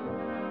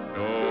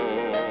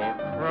 Don't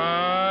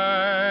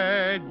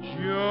cry,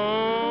 Joe.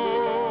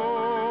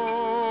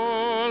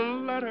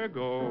 Let her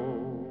go.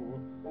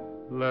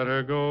 Let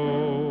her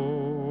go.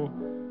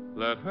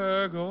 Let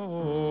her go.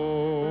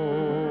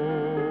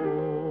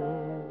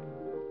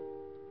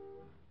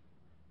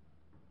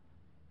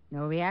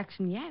 No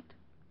reaction yet.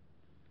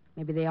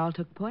 Maybe they all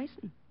took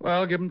poison.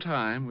 Well, give them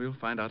time. We'll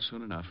find out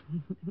soon enough.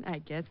 I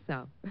guess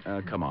so.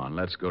 Come on,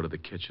 let's go to the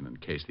kitchen and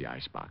case the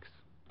icebox.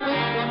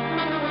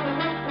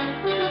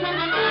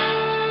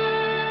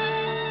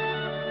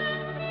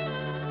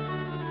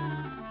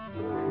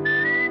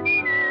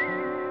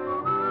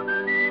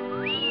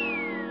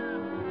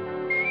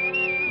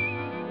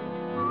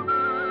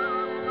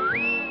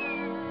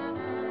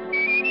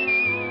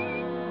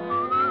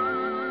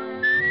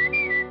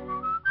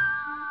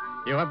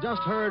 You have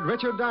just heard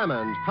Richard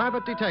Diamond,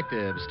 Private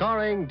Detective,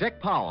 starring Dick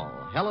Powell.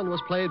 Helen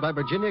was played by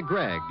Virginia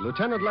Gregg,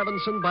 Lieutenant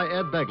Levinson by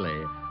Ed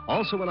Begley.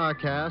 Also in our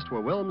cast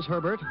were Wilms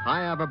Herbert,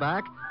 Hy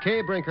Averback,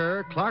 Kay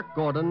Brinker, Clark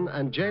Gordon,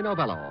 and Jay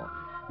Novello.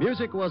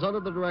 Music was under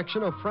the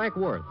direction of Frank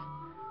Worth.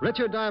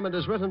 Richard Diamond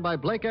is written by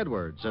Blake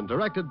Edwards and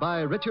directed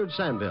by Richard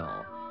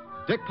Sandville.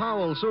 Dick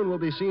Powell soon will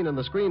be seen in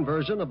the screen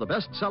version of the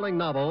best-selling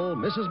novel,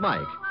 Mrs.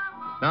 Mike.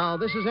 Now,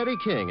 this is Eddie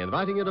King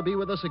inviting you to be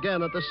with us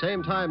again at the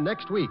same time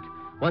next week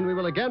when we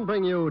will again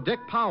bring you Dick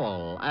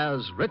Powell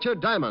as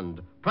Richard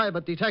Diamond,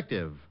 private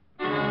detective.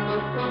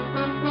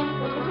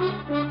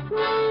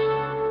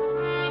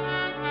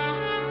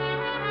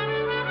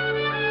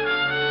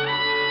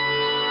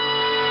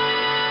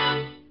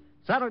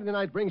 Saturday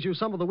night brings you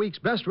some of the week's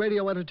best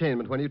radio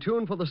entertainment when you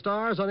tune for the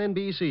stars on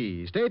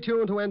NBC. Stay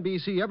tuned to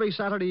NBC every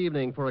Saturday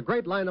evening for a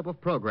great lineup of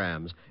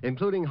programs,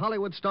 including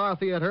Hollywood Star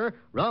Theater,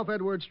 Ralph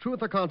Edwards'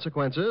 Truth or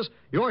Consequences,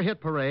 Your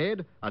Hit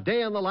Parade, A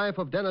Day in the Life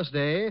of Dennis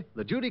Day,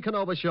 The Judy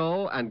Canova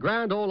Show, and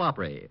Grand Ole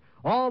Opry.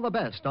 All the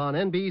best on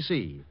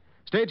NBC.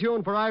 Stay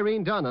tuned for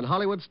Irene Dunn and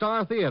Hollywood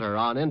Star Theater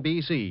on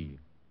NBC.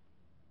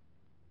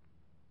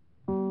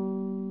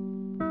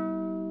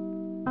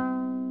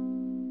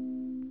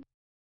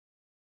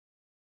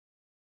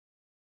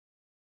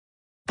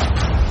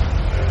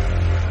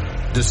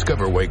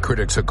 Discover why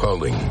critics are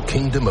calling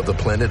Kingdom of the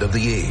Planet of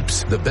the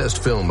Apes the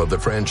best film of the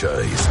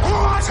franchise.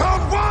 What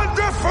a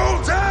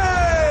wonderful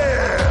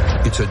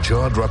day! It's a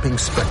jaw-dropping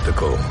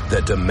spectacle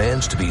that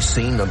demands to be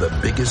seen on the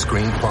biggest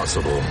screen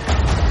possible.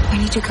 We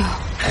need to go.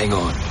 Hang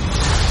on.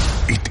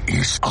 It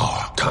is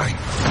our time.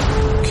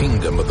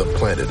 Kingdom of the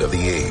Planet of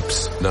the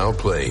Apes. Now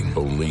playing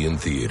only in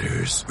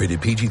theaters.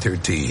 Rated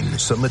PG-13.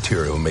 Some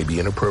material may be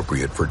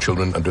inappropriate for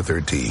children under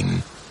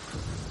 13.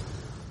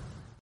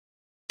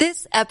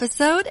 This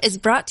episode is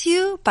brought to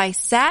you by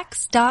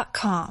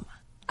Sax.com.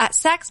 At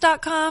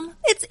Sax.com,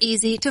 it's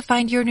easy to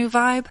find your new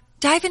vibe.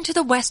 Dive into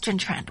the Western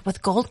trend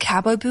with gold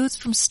cowboy boots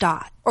from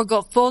Stott, or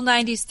go full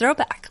 90s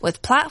throwback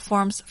with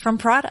platforms from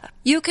Prada.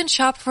 You can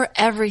shop for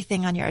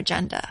everything on your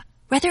agenda,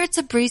 whether it's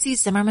a breezy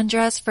Zimmermann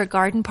dress for a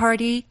garden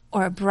party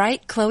or a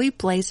bright Chloe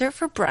blazer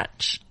for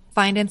brunch.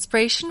 Find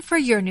inspiration for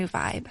your new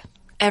vibe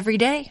every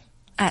day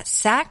at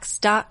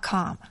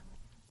Sax.com.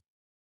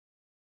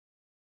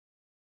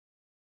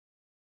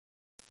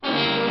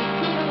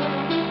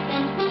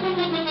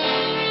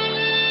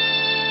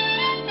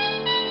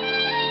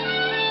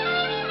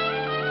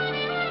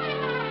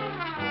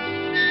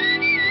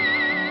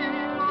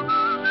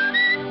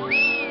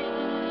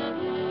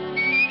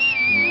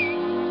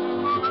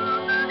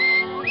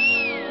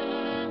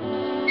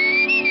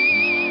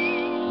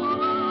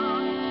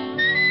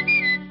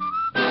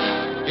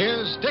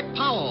 Here's Dick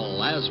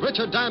Powell as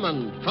Richard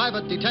Diamond,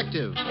 private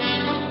detective.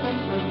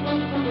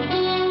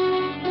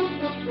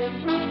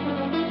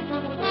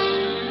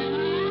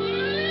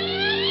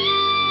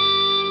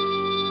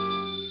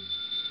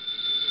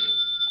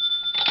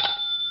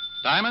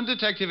 Diamond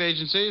Detective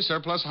Agency,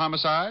 surplus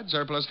homicide,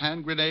 surplus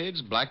hand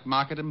grenades, black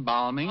market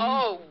embalming.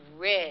 Oh,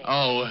 Rick.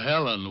 Oh,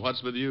 Helen,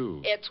 what's with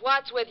you? It's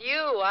what's with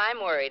you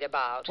I'm worried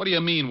about. What do you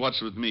mean, what's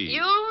with me?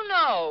 You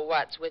know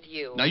what's with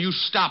you. Now, you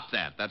stop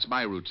that. That's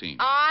my routine.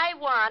 I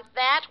want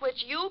that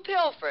which you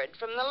pilfered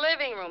from the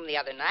living room the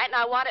other night, and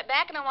I want it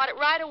back, and I want it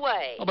right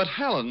away. Oh, but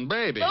Helen,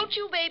 baby. Don't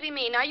you baby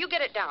me. Now, you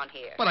get it down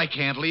here. But I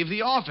can't leave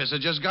the office. I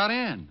just got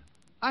in.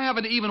 I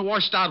haven't even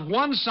washed out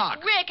one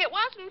sock. Rick, it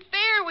wasn't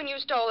fair when you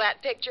stole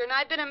that picture, and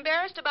I've been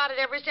embarrassed about it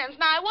ever since.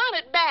 Now, I want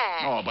it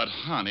back. Oh, but,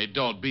 honey,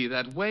 don't be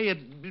that way.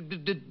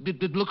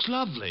 It looks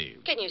lovely.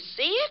 Can you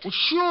see it? Well,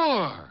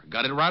 sure.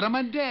 Got it right on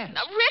my desk.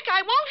 Now, Rick,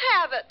 I won't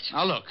have it.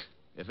 Now, look,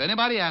 if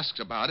anybody asks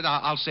about it,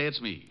 I'll say it's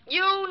me.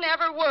 You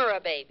never were a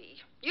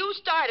baby. You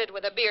started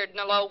with a beard and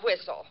a low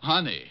whistle.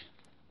 Honey,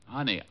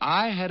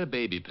 I had a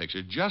baby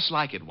picture just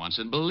like it once,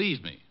 and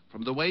believe me,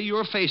 from the way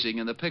you're facing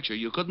in the picture,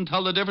 you couldn't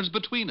tell the difference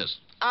between us.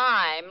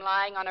 I'm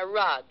lying on a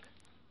rug.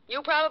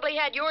 You probably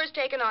had yours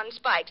taken on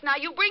spikes. Now,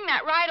 you bring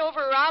that right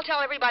over, or I'll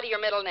tell everybody your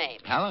middle name.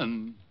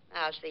 Helen.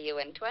 I'll see you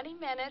in 20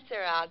 minutes,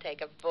 or I'll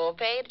take a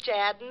full-page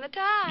ad in the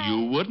Times.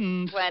 You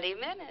wouldn't. 20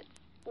 minutes.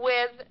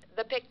 With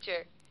the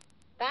picture.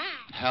 Bye.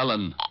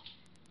 Helen.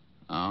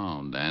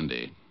 Oh,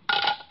 dandy.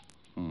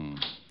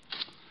 Mr.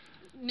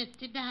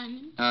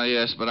 Diamond?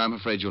 Yes, but I'm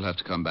afraid you'll have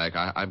to come back.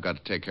 I've got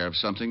to take care of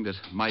something that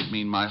might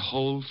mean my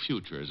whole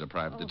future as a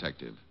private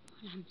detective.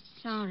 I'm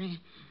sorry.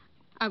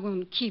 I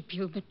won't keep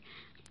you, but...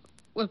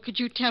 Well, could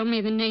you tell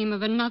me the name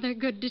of another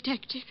good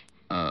detective?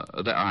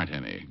 There aren't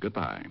any.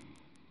 Goodbye.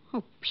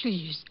 Oh,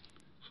 please.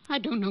 I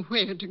don't know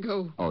where to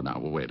go. Oh, now,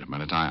 well, wait a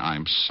minute.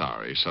 I'm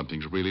sorry.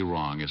 Something's really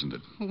wrong, isn't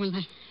it? Oh, well,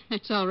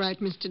 that's all right,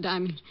 Mr.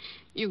 Diamond.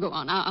 You go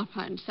on. I'll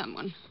find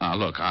someone.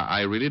 Look,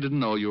 I really didn't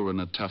know you were in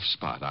a tough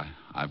spot.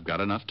 I've got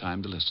enough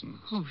time to listen.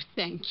 Oh,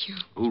 thank you.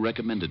 Who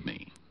recommended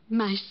me?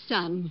 My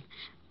son.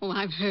 Oh,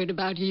 I've heard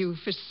about you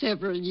for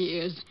several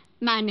years.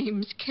 My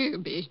name's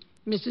Kirby,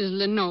 Mrs.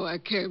 Lenore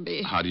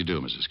Kirby. How do you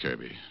do, Mrs.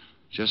 Kirby?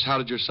 Just how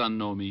did your son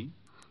know me?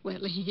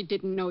 Well, he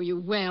didn't know you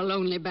well,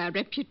 only by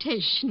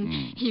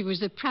reputation. He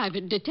was a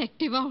private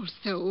detective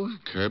also.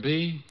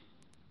 Kirby?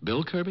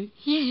 Bill Kirby?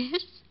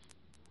 Yes.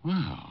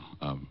 Wow.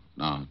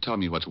 Now, tell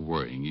me what's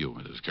worrying you,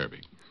 Mrs.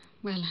 Kirby.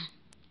 Well,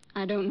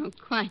 I don't know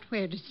quite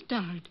where to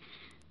start.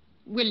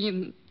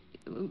 William,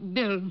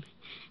 Bill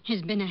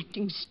has been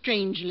acting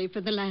strangely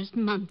for the last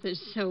month or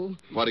so.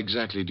 What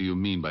exactly do you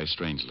mean by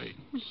strangely?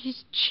 Well,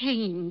 he's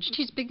changed.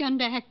 He's begun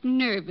to act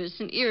nervous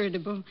and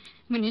irritable.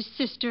 When his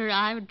sister or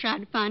I would try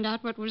to find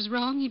out what was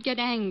wrong, he'd get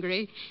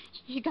angry.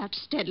 He got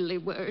steadily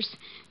worse.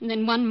 And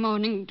then one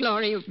morning,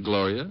 Gloria...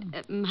 Gloria?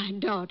 My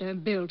daughter,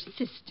 Bill's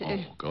sister.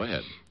 Oh, go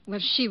ahead. Well,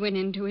 she went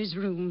into his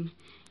room.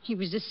 He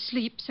was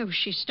asleep, so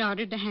she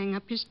started to hang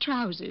up his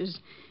trousers.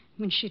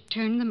 When she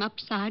turned them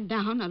upside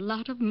down, a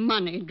lot of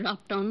money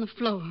dropped on the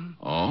floor.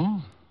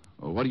 Oh?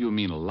 Well, what do you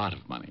mean, a lot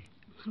of money?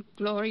 Well,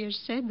 Gloria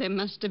said there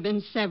must have been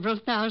several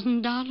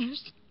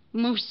 $1,000s.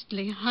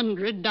 Mostly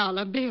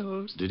 $100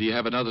 bills. Did he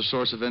have another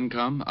source of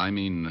income? I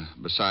mean,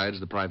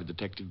 besides the private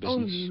detective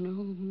business?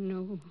 Oh,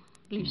 no.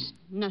 At least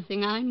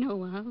nothing I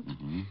know of.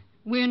 Mm-hmm.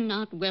 We're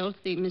not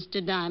wealthy,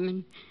 Mr.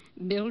 Diamond.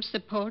 Bill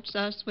supports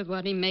us with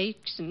what he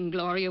makes, and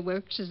Gloria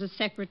works as a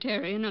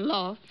secretary in a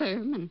law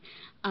firm, and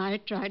I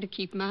try to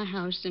keep my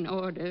house in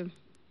order. Of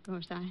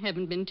course, I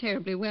haven't been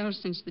terribly well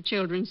since the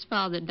children's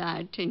father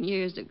died 10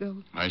 years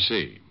ago. I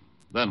see.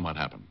 Then what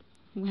happened?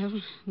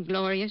 Well,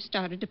 Gloria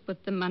started to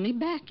put the money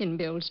back in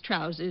Bill's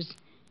trousers,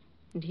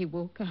 and he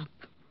woke up.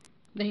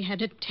 They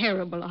had a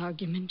terrible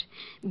argument.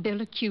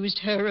 Bill accused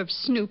her of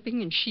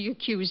snooping, and she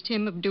accused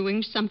him of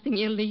doing something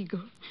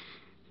illegal.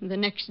 The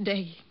next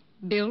day,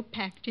 Bill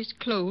packed his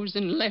clothes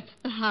and left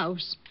the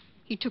house.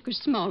 He took a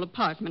small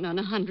apartment on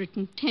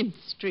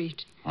 110th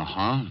Street.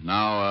 Uh-huh.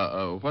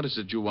 Now, what is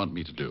it you want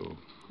me to do?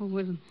 Oh,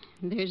 well,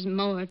 there's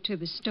more to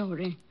the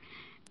story.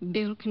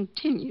 Bill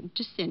continued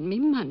to send me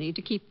money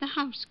to keep the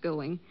house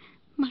going,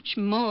 much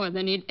more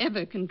than he'd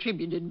ever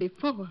contributed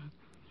before.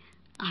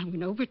 I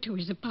went over to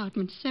his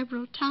apartment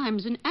several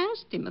times and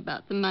asked him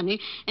about the money,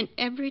 and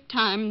every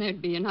time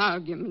there'd be an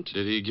argument.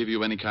 Did he give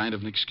you any kind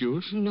of an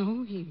excuse?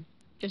 No, he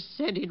just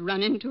said he'd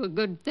run into a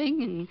good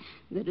thing and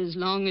that as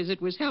long as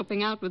it was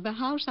helping out with the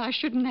house, I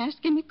shouldn't ask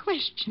any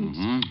questions.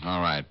 Mm-hmm.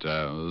 All right.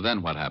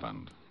 Then what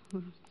happened?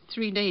 Well,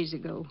 3 days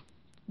ago,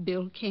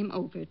 Bill came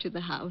over to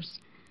the house.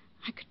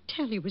 I could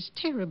tell he was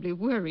terribly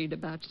worried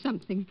about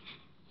something.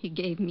 He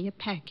gave me a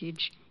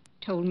package,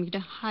 told me to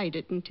hide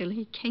it until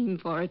he came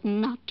for it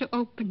and not to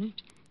open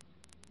it.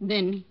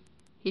 Then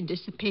he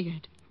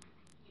disappeared.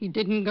 He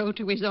didn't go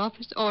to his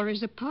office or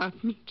his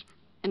apartment,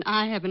 and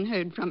I haven't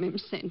heard from him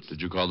since. Did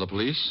you call the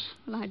police?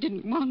 Well, I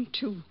didn't want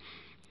to.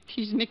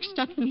 He's mixed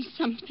up in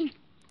something.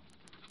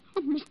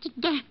 Oh, Mr.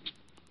 Diamond,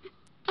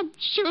 I'm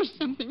sure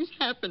something's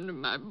happened to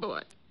my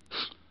boy.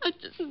 I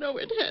just know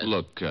it has.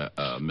 Look,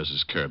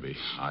 Mrs. Kirby,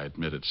 I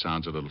admit it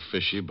sounds a little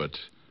fishy, but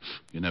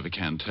you never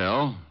can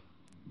tell.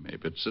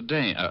 Maybe it's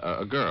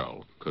a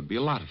girl. Could be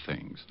a lot of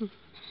things.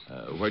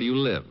 Where do you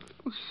live?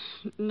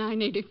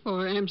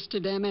 984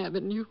 Amsterdam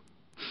Avenue.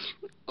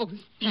 Oh,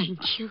 thank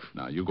you.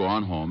 Now, you go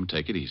on home.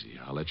 Take it easy.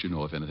 I'll let you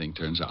know if anything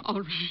turns up. All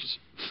right.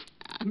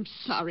 I'm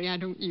sorry I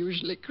don't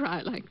usually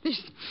cry like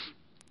this.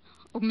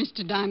 Oh,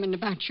 Mr. Diamond,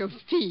 about your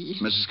fee.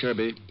 Mrs.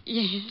 Kirby?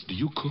 Yes? Do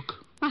you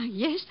cook? Why,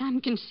 yes,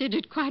 I'm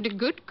considered quite a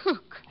good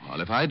cook.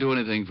 Well, if I do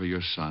anything for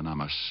your son,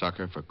 I'm a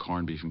sucker for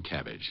corned beef and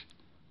cabbage.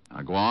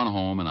 Now, go on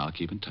home, and I'll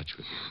keep in touch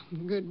with you.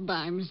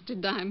 Goodbye, Mr.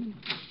 Diamond.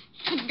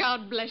 And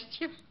God bless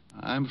you.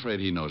 I'm afraid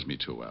he knows me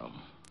too well.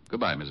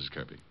 Goodbye, Mrs.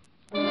 Kirby.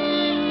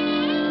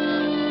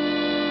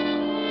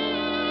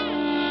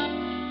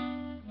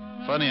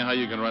 Funny how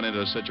you can run into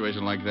a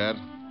situation like that.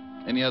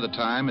 Any other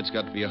time, it's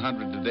got to be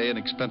 $100 a day in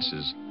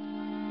expenses.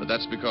 But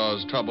that's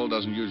because trouble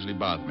doesn't usually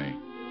bother me.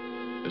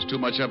 There's too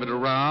much of it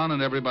around,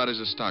 and everybody's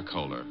a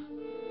stockholder.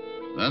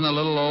 Then the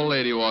little old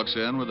lady walks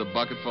in with a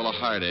bucket full of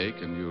heartache,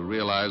 and you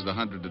realize the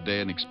 $100 a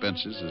day in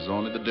expenses is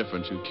only the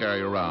difference you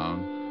carry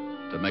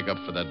around to make up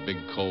for that big,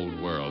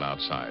 cold world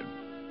outside.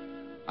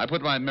 I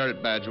put my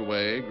merit badge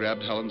away,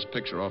 grabbed Helen's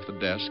picture off the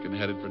desk, and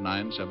headed for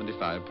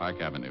 975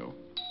 Park Avenue.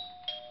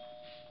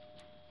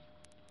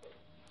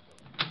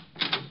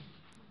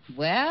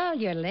 Well,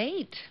 you're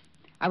late.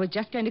 I was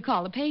just going to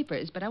call the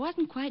papers, but I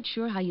wasn't quite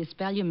sure how you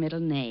spell your middle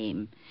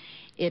name.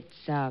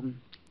 It's,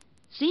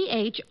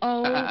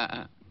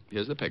 C-H-O...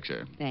 Here's the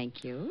picture.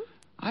 Thank you.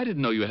 I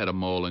didn't know you had a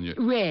mole in your...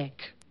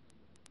 Rick.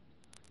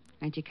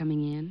 Aren't you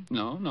coming in?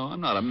 No, I'm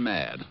not. I'm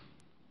mad.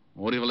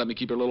 Won't even let me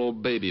keep your little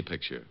old baby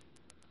picture.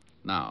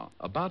 Now,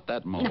 about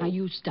that mole... Now,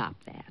 you stop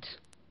that.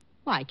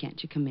 Why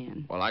can't you come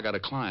in? Well, I got a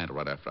client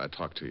right after I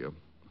talk to you.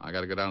 I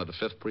got to go down to the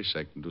 5th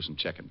precinct and do some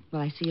checking.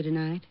 Will I see you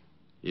tonight?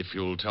 If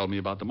you'll tell me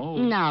about the mole.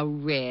 Now,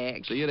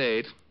 Rick. See you at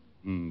 8.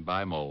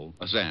 Bye, mole.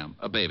 Sam,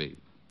 a baby.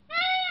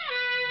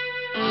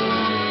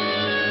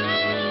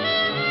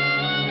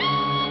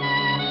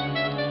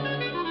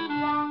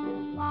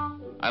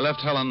 I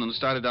left Helen and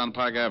started down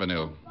Park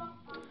Avenue.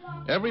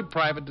 Every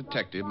private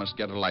detective must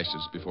get a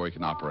license before he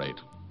can operate,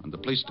 and the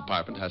police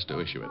department has to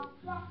issue it.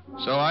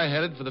 So I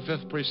headed for the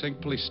 5th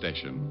Precinct Police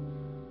Station.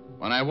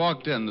 When I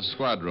walked in the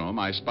squad room,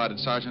 I spotted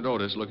Sergeant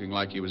Otis looking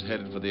like he was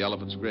headed for the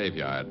elephant's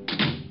graveyard.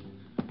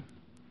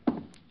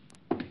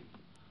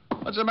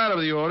 What's the matter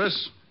with you,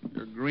 Otis?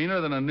 You're greener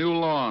than a new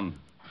lawn.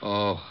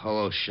 Oh,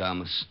 hello,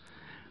 Shamus.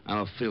 I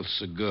don't feel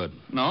so good.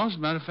 No, as a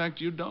matter of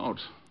fact, you don't.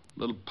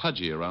 little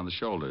pudgy around the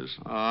shoulders.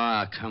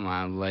 Oh, come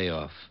on, lay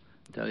off.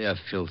 I tell you, I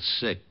feel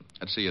sick.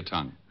 Let's see your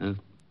tongue. Huh?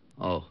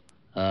 Oh,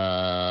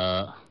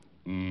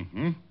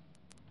 Mm-hmm.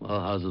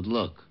 Well, how's it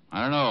look?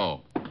 I don't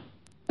know.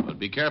 But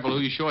be careful who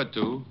you show it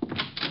to.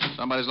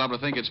 Somebody's liable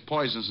to think it's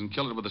poisonous and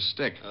kill it with a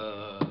stick.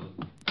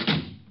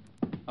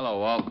 Hello,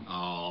 Walt.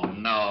 Oh,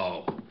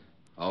 no.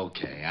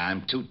 Okay,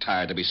 I'm too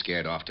tired to be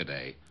scared off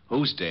today.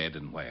 Who's dead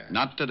and where?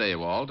 Not today,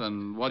 Walt.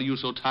 And what are you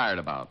so tired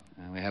about?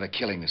 We had a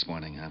killing this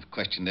morning. I've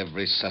questioned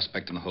every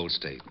suspect in the whole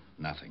state.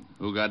 Nothing.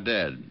 Who got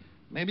dead?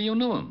 Maybe you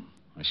knew him.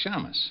 A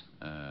shamus.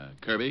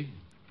 Kirby?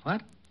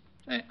 What?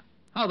 Hey,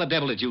 how the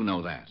devil did you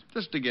know that?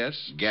 Just a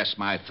guess. Guess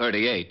my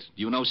 38.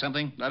 Do you know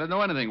something? I didn't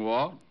know anything,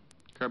 Walt.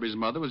 Kirby's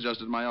mother was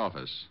just at my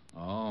office.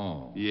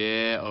 Oh.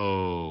 Yeah,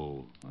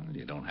 oh. Well,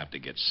 you don't have to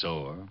get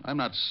sore. I'm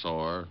not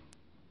sore.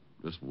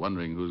 Just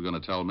wondering who's going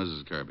to tell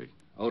Mrs. Kirby.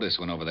 Otis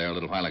went over there a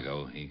little while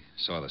ago. He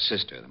saw the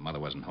sister. The mother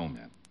wasn't home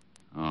yet.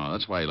 Oh,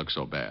 that's why he looks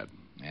so bad.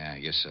 Yeah, I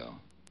guess so.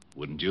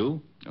 Wouldn't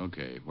you?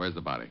 Okay, where's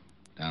the body?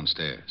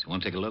 Downstairs. You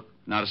want to take a look?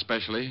 Not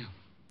especially.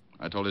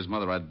 I told his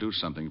mother I'd do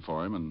something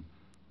for him, and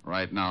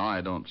right now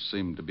I don't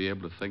seem to be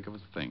able to think of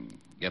a thing.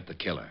 Get the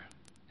killer.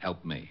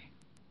 Help me.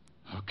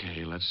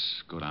 Okay,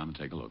 let's go down and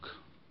take a look.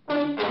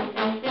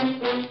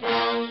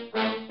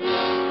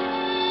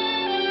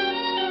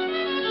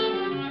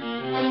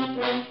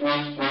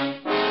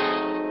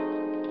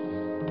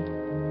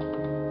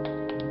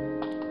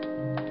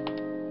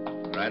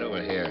 Right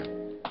over here.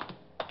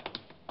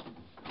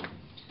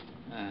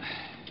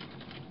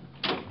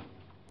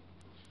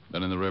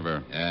 Then in the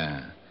river.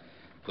 Yeah.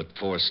 Put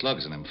 4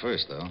 slugs in him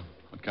first, though.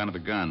 What kind of a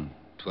gun?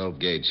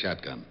 12-gauge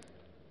shotgun.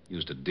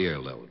 Used a deer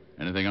load.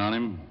 Anything on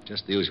him?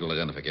 Just the usual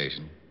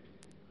identification.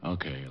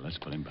 Okay, let's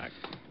put him back.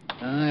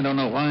 I don't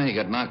know why he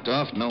got knocked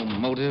off. No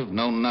motive,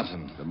 no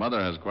nothing. The mother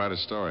has quite a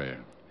story.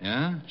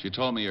 Yeah? She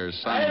told me your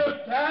son... Hey,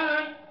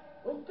 Lieutenant!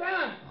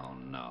 Lieutenant! Oh,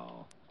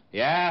 no.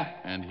 Yeah?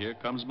 And here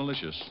comes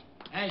Malicious.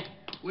 Hey,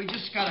 we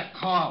just got a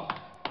call.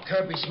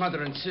 Kirby's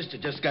mother and sister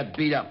just got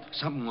beat up.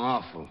 Something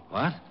awful.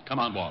 What? Come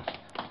on, Walt.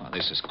 Oh,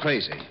 this is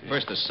crazy.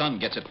 First the son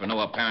gets it for no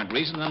apparent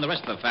reason, then the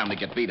rest of the family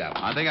get beat up.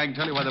 I think I can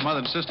tell you why the mother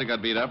and sister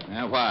got beat up.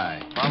 Yeah,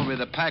 why? Probably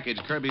the package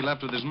Kirby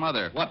left with his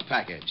mother. What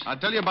package? I'll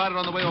tell you about it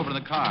on the way over in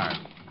the car.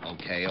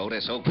 Okay,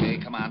 Otis, okay.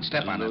 Come on,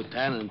 step on it.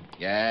 Lieutenant.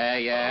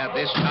 Yeah.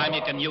 This time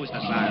you can use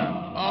the siren.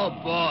 Oh,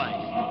 boy.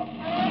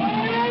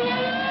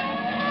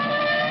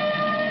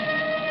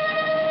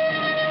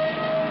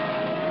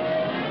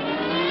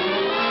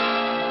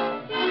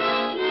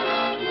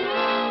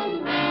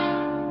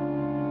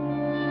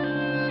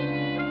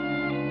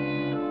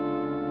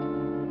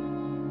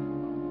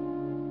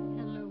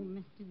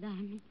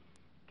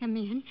 Come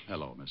in.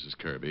 Hello, Mrs.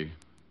 Kirby.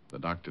 The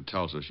doctor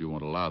tells us you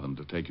won't allow them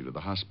to take you to the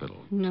hospital.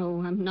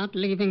 No, I'm not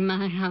leaving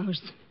my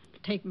house.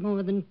 It'll take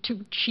more than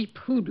 2 cheap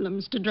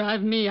hoodlums to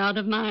drive me out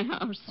of my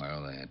house.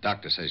 Well, the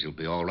doctor says you'll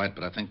be all right,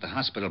 but I think the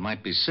hospital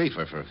might be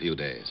safer for a few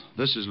days.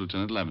 This is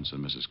Lieutenant Levinson,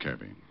 Mrs.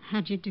 Kirby.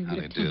 How'd you do, How do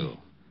you Lieutenant? do?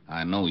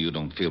 I know you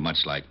don't feel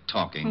much like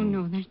talking. Oh,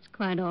 no, that's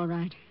quite all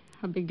right.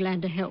 I'll be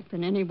glad to help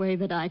in any way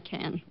that I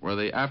can. Were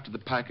they after the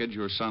package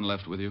your son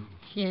left with you?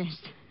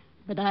 Yes,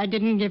 but I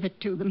didn't give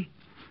it to them.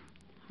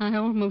 I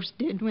almost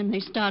did when they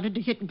started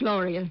to hit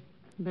Gloria,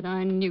 but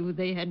I knew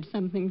they had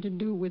something to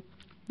do with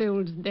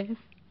Bill's death.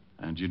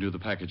 And you knew the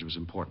package was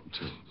important,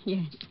 too?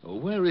 Yes, Well,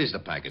 where is the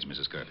package,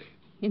 Mrs. Kirby?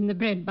 in the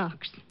bread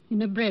box, in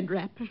a bread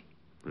wrapper.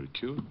 Pretty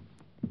cute.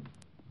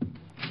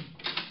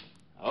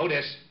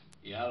 Otis,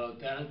 Yeah,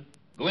 Lieutenant?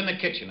 go in the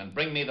kitchen and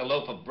bring me the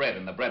loaf of bread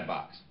in the bread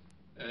box.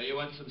 You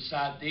want some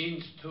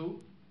sardines, too?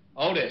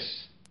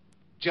 Otis,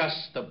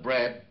 just the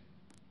bread.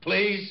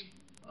 Please?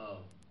 Oh,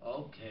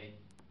 okay.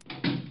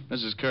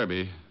 Mrs.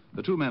 Kirby,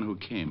 the 2 men who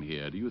came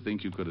here, do you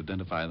think you could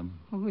identify them?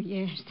 Oh,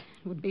 yes,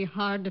 it would be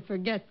hard to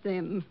forget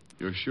them.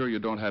 You're sure you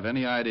don't have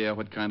any idea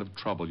what kind of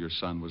trouble your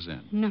son was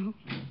in? No.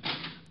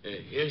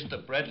 Here's the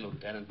bread,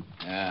 Lieutenant.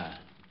 Yeah.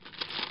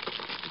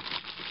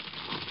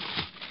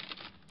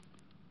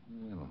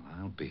 Well,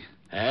 I'll be...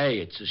 Hey,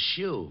 it's a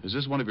shoe. Is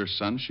this one of your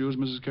son's shoes,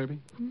 Mrs. Kirby?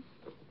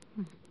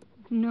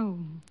 No,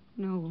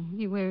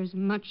 he wears a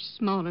much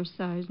smaller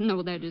size.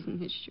 No, that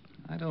isn't his shoe.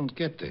 I don't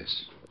get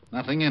this.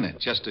 Nothing in it,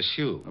 just a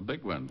shoe. A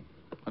big one.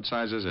 What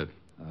size is it?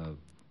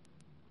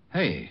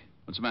 Hey.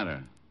 What's the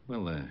matter?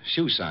 Well, the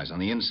shoe size on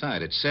the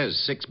inside. It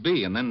says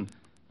 6B and then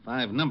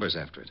 5 numbers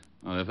after it.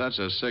 Well, if that's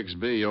a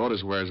 6B,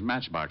 Otis wears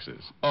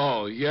matchboxes.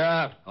 Oh,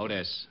 yeah?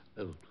 Otis.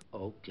 Oh,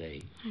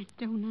 okay. I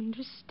don't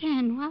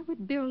understand. Why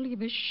would Bill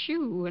leave a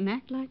shoe and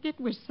act like it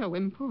was so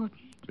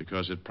important?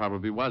 Because it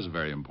probably was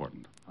very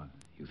important.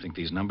 You think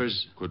these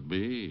numbers? Could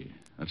be.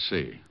 Let's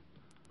see.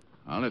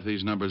 Well, if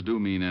these numbers do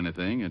mean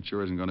anything, it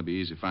sure isn't going to be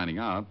easy finding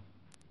out.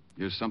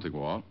 Here's something,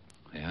 Walt.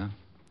 Yeah?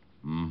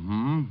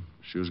 Mm-hmm.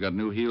 Shoe's got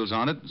new heels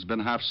on it. It's been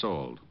half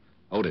soled.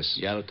 Otis.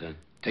 Yeah, Lieutenant.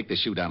 Take the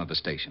shoe down at the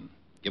station.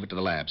 Give it to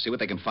the lab. See what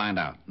they can find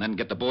out. And then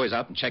get the boys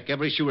out and check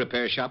every shoe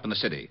repair shop in the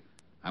city.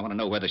 I want to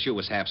know where the shoe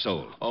was half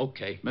soled.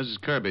 Okay.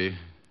 Mrs. Kirby,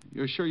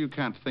 you're sure you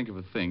can't think of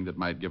a thing that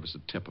might give us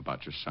a tip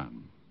about your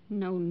son?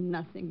 No,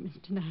 nothing,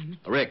 Mr. Diamond.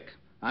 Rick,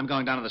 I'm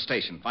going down to the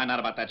station, find out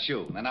about that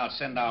shoe. And then I'll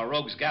send our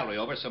rogues gallery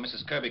over so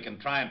Mrs. Kirby can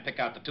try and pick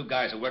out the two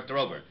guys who worked her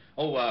over.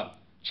 Oh,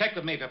 check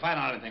with me if you find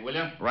out anything, will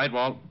you? Right,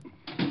 Walt.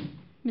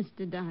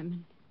 Mr.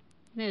 Diamond,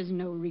 there's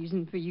no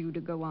reason for you to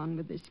go on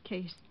with this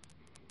case.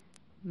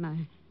 My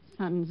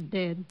son's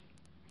dead.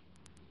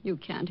 You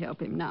can't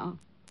help him now.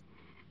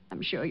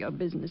 I'm sure your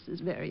business is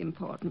very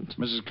important.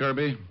 Mrs.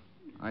 Kirby,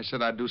 I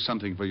said I'd do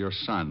something for your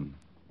son.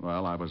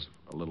 Well, I was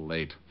a little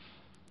late.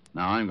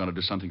 Now I'm going to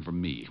do something for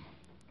me.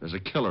 There's a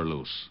killer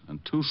loose,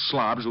 and two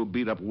slobs who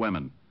beat up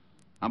women.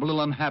 I'm a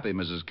little unhappy,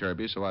 Mrs.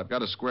 Kirby, so I've got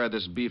to square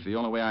this beef the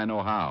only way I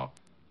know how.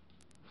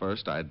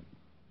 First, I'd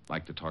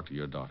like to talk to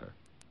your daughter.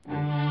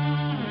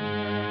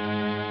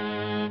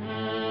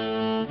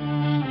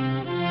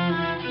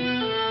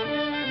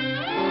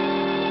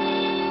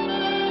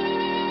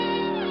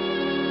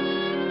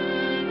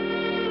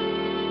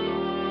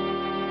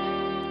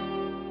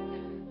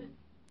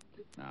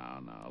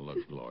 Now,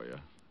 look,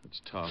 Gloria.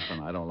 It's tough,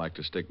 and I don't like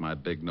to stick my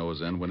big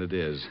nose in when it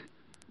is.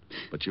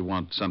 But you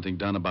want something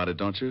done about it,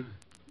 don't you?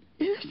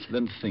 Yes.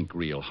 Then think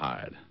real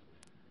hard.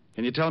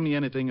 Can you tell me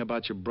anything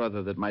about your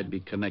brother that might be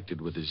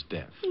connected with his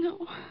death?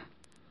 No,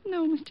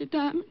 Mr.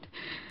 Diamond.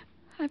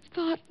 I've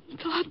thought.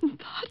 I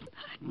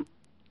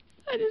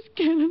just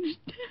can't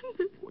understand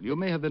it. Well, you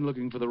may have been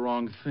looking for the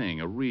wrong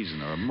thing, a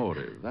reason or a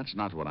motive. That's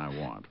not what I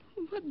want.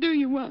 What do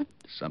you want?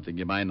 Something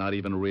you might not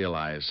even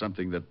realize,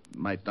 something that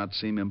might not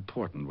seem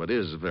important, but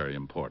is very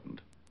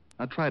important.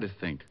 Now, try to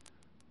think.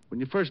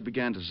 When you first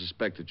began to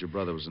suspect that your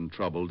brother was in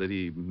trouble, did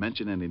he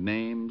mention any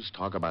names,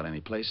 talk about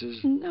any places?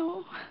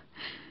 No.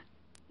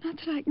 Not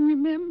that I can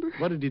remember.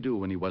 What did he do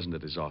when he wasn't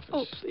at his office?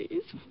 Oh,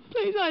 please.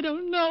 Please, I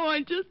don't know.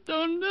 I just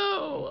don't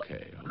know.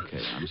 Okay,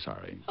 I'm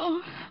sorry.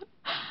 Oh,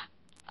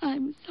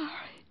 I'm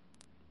sorry.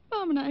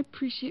 Mom and I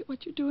appreciate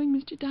what you're doing,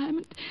 Mr.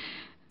 Diamond.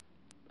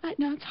 Right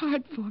now it's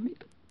hard for me,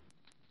 but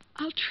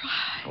I'll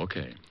try.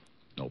 Okay.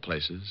 No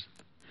places?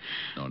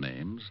 No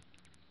names?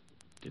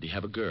 Did he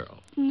have a girl?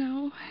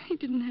 No, he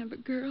didn't have a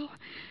girl.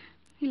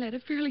 He led a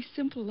fairly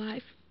simple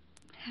life.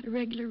 Had a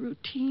regular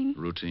routine.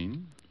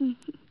 Routine?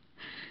 Mm-hmm.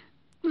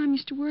 Mom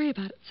used to worry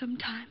about it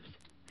sometimes.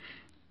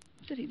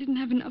 Said he didn't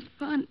have enough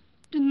fun.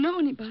 Didn't know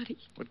anybody.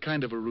 What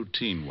kind of a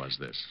routine was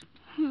this?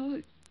 Well,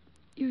 the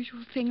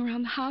usual thing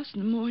around the house in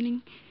the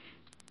morning.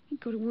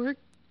 He'd go to work.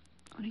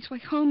 On his way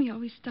home, he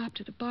always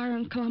stopped at a bar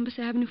on Columbus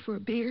Avenue for a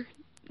beer.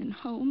 Then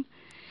home.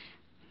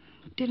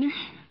 Dinner.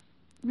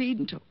 Read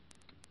until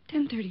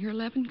 10:30 or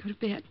 11. Go to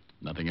bed.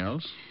 Nothing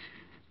else?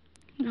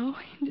 No,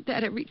 he did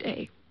that every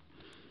day.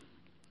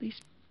 At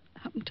least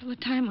up until the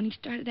time when he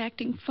started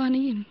acting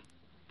funny and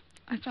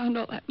I found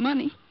all that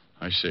money.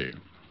 I see.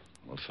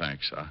 Well,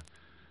 thanks.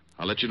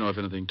 I'll let you know if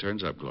anything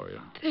turns up,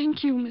 Gloria.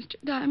 Thank you, Mr.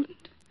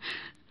 Diamond.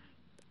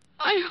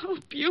 I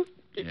hope you...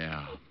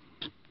 Yeah.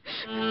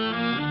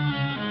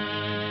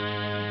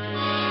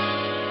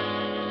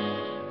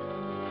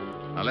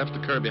 I left the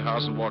Kirby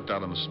house and walked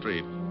out on the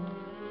street.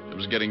 It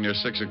was getting near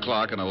 6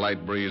 o'clock, and a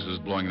light breeze was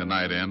blowing the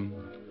night in.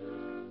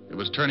 It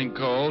was turning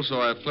cold,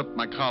 so I flipped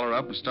my collar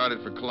up and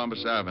started for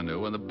Columbus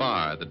Avenue and the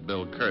bar that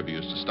Bill Kirby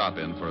used to stop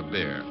in for a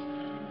beer.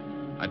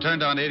 I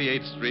turned down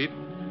 88th Street,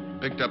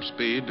 picked up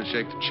speed to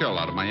shake the chill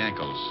out of my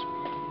ankles.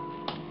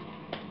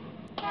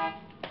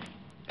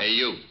 Hey,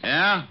 you.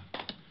 Yeah?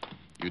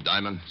 You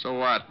Diamond? So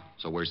what?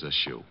 So where's this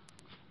shoe?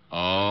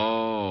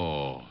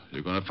 Oh,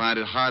 you're going to find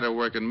it harder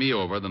working me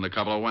over than a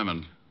couple of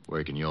women.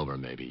 Working you over,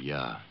 maybe,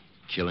 yeah.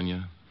 Killing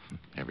you?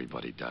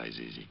 Everybody dies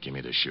easy. Give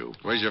me the shoe.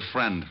 Where's your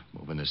friend?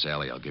 Move in this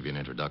alley. I'll give you an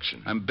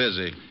introduction. I'm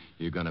busy.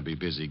 You're going to be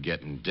busy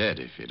getting dead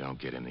if you don't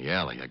get in the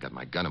alley. I got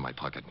my gun in my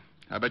pocket.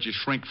 I bet you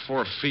shrink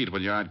 4 feet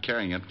when you aren't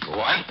carrying it.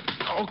 What?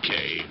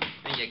 Okay.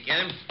 Did you get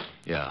him?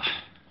 Yeah.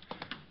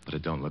 But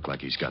it don't look like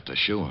he's got the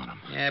shoe on him.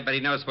 Yeah, but he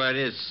knows where it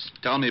is.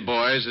 Tell me,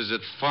 boys, is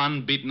it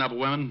fun beating up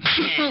women?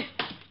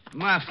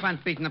 More fun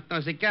beating up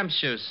those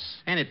gumshoes.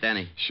 Ain't it,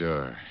 Danny?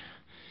 Sure.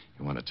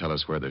 You want to tell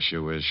us where the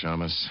shoe is,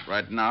 Shamus?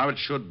 Right now, it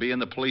should be in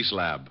the police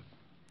lab.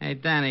 Hey,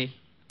 Danny,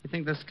 you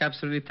think those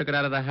cops really took it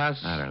out of the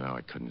house? I don't know.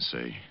 I couldn't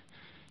see.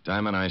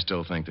 Diamond, I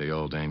still think the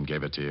old dame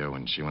gave it to you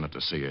when she went up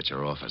to see you at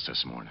your office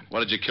this morning.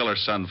 What did you kill her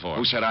son for?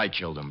 Who said I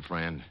killed him,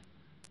 friend?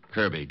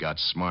 Kirby got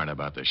smart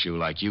about the shoe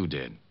like you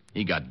did.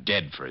 He got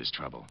dead for his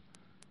trouble.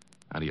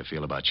 How do you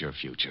feel about your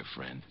future,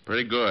 friend?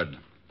 Pretty good.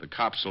 The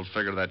cops will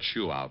figure that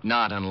shoe out.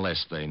 Not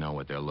unless they know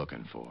what they're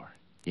looking for.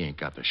 He ain't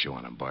got the shoe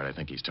on him, Bart. I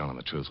think he's telling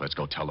the truth. Let's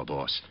go tell the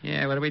boss.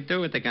 Yeah, what do we do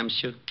with the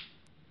gumshoe?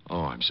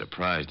 Oh, I'm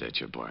surprised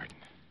at you, Bart.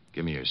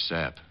 Give me your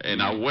sap. Hey,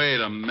 now,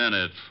 wait a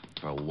minute.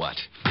 For what?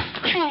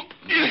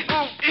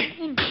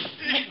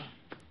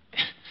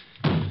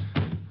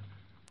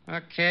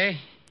 Okay.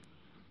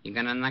 You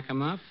gonna knock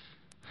him off?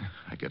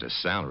 I get a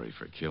salary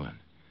for killing.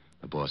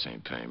 The boss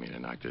ain't paying me to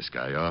knock this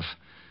guy off.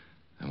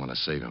 I want to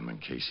save him in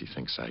case he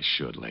thinks I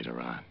should later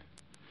on.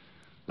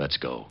 Let's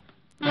go.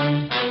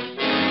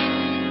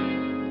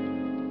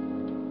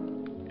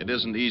 It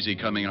isn't easy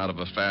coming out of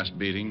a fast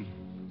beating.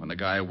 When the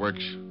guy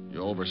works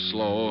you over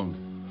slow,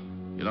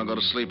 you don't go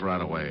to sleep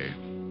right away.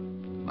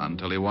 Not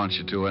until he wants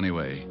you to,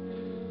 anyway.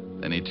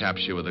 Then he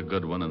taps you with a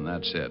good one, and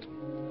that's it.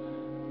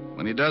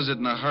 When he does it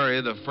in a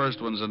hurry, the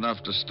first one's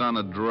enough to stun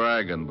a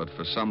dragon, but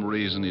for some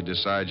reason he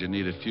decides you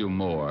need a few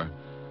more.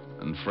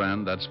 And,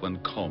 friend, that's when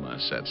coma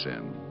sets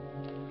in.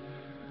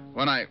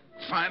 When I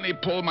finally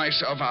pulled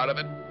myself out of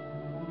it,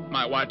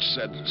 my watch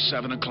said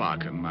 7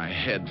 o'clock, and my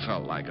head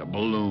felt like a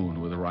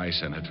balloon with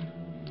rice in it.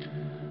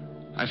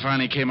 I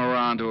finally came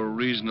around to a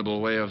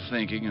reasonable way of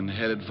thinking and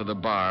headed for the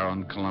bar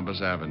on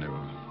Columbus Avenue.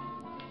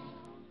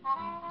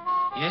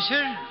 Yes,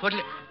 sir?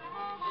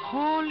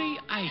 Holy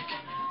Ike.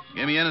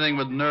 Give me anything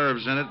with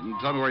nerves in it and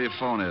tell me where your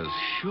phone is.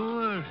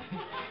 Sure.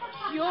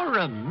 You're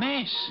a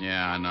mess.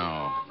 Yeah, I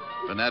know.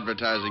 Been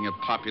advertising a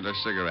popular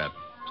cigarette.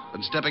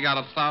 Been stepping out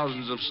of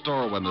thousands of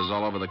store windows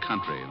all over the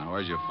country. Now,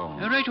 where's your phone?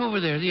 Right over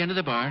there, the end of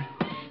the bar.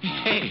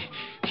 Hey,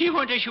 you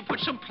want I should put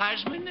some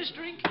plasma in this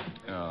drink?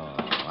 Oh,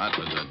 that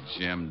was a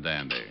Jim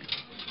dandy.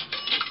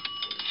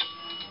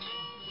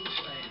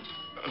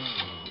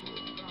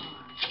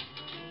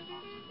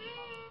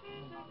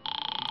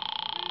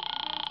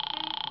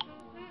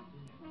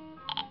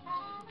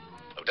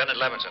 Lieutenant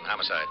Levinson,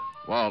 homicide.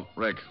 Walt,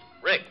 Rick.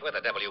 Rick, where the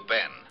devil you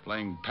been?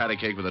 Playing patty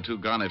cake with the two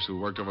gonniffs who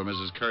worked over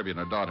Mrs. Kirby and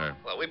her daughter.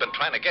 Well, we've been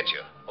trying to get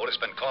you. Otis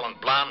been calling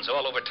blondes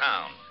all over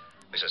town.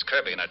 Mrs.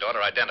 Kirby and her daughter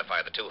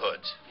identified the two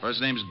hoods.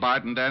 First name's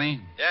Bart and Danny?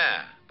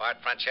 Yeah, Bart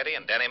Franchetti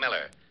and Danny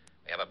Miller.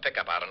 We have a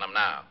pickup out on them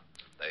now.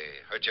 They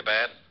hurt you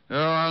bad? Oh,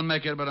 I'll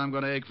make it, but I'm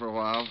going to ache for a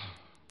while.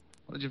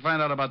 What did you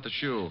find out about the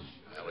shoe?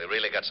 Well, we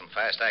really got some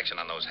fast action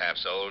on those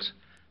half-soles.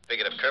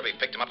 Figured if Kirby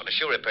picked him up at a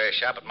shoe repair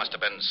shop, it must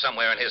have been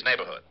somewhere in his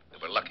neighborhood. We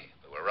were lucky.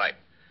 We were right.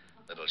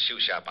 Little shoe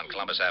shop on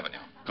Columbus Avenue.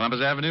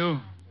 Columbus Avenue?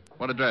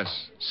 What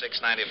address?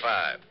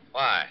 695.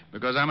 Why?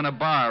 Because I'm in a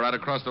bar right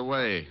across the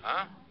way.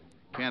 Huh?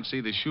 Can't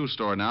see the shoe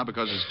store now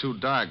because it's too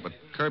dark, but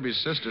Kirby's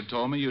sister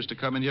told me you used to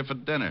come in here for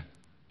dinner.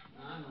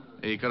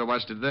 He could have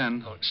watched it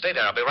then. Oh, stay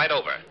there. I'll be right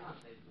over.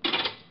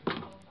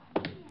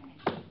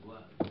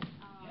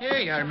 Here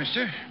you are,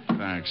 mister.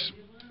 Thanks.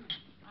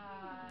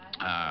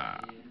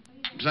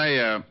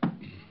 Say,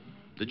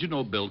 did you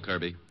know Bill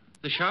Kirby?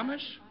 The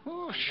shamus?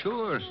 Oh,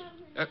 sure.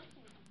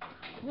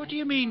 What do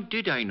you mean,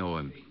 did I know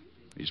him?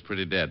 He's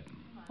pretty dead.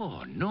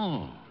 Oh,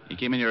 no. He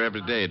came in here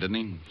every day, didn't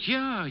he?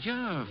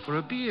 Yeah, for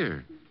a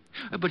beer.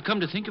 But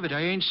come to think of it,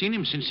 I ain't seen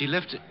him since he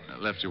left...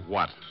 Left you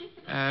what?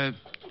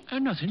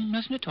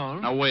 Nothing at all.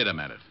 Now, wait a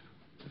minute.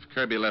 If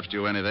Kirby left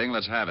you anything,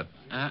 let's have it.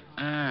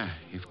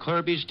 If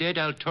Kirby's dead,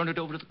 I'll turn it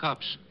over to the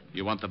cops.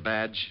 You want the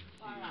badge?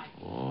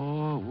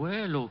 Oh,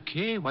 well,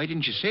 okay. Why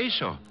didn't you say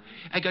so?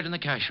 I got in the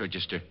cash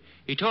register.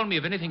 He told me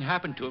if anything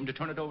happened to him to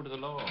turn it over to the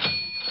law.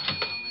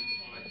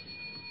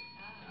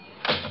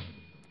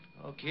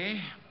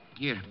 Okay.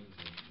 Here.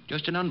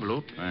 Just an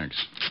envelope. Thanks.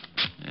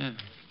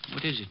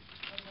 What is it?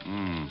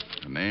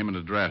 A name and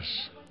address.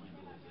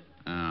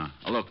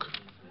 Look.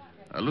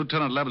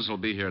 Lieutenant Levinson will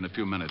be here in a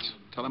few minutes.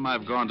 Tell him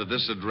I've gone to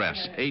this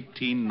address,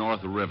 18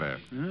 North River.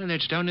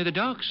 That's down near the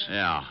docks.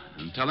 Yeah.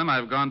 And tell him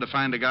I've gone to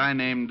find a guy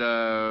named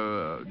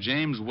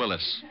James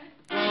Willis.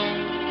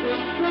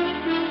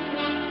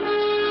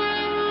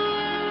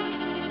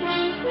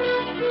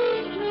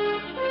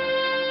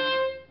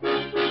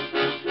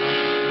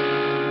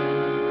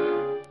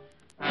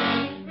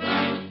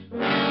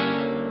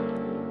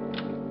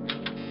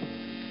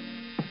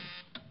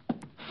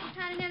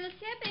 Continental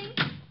Shipping.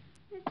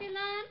 Mr.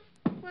 Lund,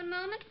 one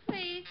moment,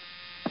 please.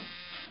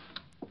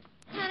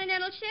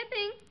 Continental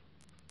Shipping.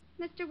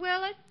 Mr.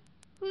 Willis,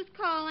 who's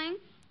calling?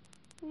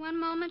 One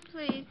moment,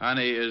 please.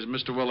 Honey, is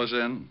Mr. Willis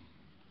in?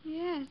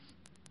 Yes.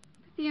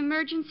 The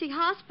emergency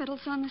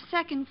hospital's on the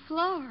second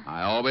floor.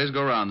 I always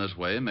go around this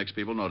way. It makes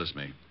people notice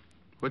me.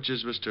 Which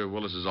is Mr.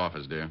 Willis's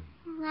office, dear?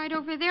 Right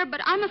over there,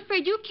 but I'm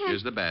afraid you can't...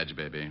 Here's the badge,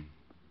 baby.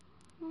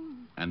 Oh.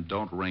 And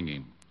don't ring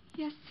him.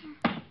 Yes,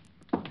 sir.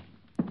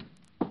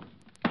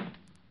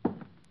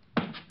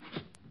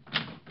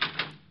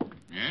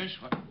 Yes?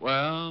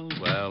 Well.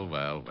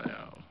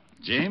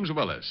 James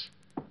Willis.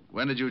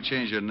 When did you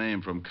change your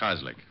name from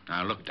Kozlik?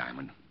 Now, look,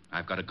 Diamond.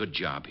 I've got a good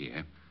job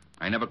here.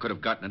 I never could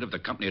have gotten it if the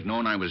company had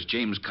known I was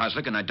James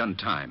Kozlik and I'd done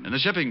time. In the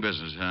shipping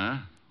business, huh?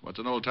 What's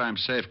an old-time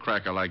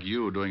safecracker like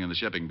you doing in the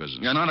shipping business?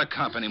 You're not a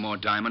cop anymore,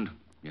 Diamond.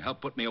 You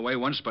helped put me away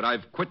once, but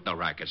I've quit the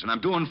rackets, and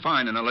I'm doing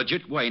fine in a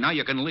legit way. Now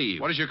you can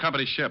leave. What does your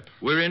company ship?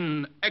 We're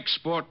in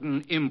export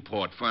and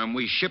import firm.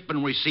 We ship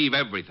and receive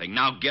everything.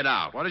 Now get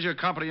out. What does your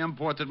company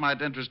import that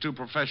might interest two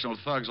professional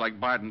thugs like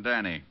Bart and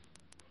Danny?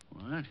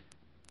 What?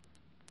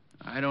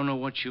 I don't know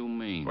what you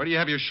mean. Where do you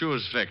have your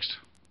shoes fixed?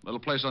 Little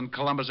place on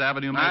Columbus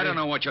Avenue, maybe? I don't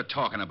know what you're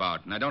talking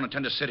about, and I don't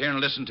intend to sit here and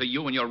listen to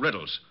you and your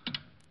riddles.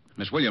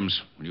 Miss Williams,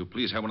 will you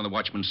please have one of the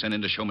watchmen sent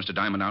in to show Mr.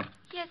 Diamond out?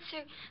 Yes,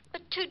 sir.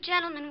 But two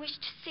gentlemen wish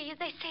to see you.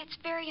 They say it's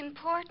very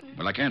important.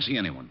 Well, I can't see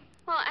anyone.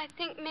 Well, I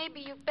think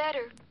maybe you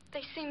better.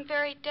 They seem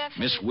very definite.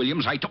 Miss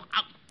Williams, I don't...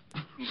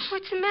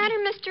 What's the matter,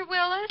 Mr.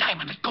 Willis?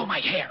 Diamond, let go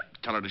my hair.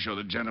 Tell her to show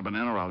the gentleman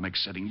in, or I'll make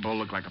Sitting Bull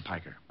look like a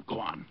piker. Go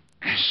on.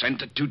 Send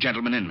the two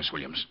gentlemen in, Miss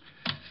Williams.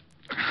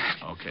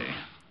 Okay.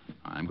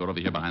 I'm going over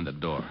here behind the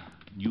door.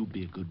 You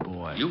be a good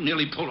boy. You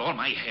nearly pulled all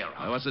my hair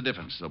out. What's the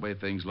difference? The way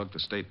things look, the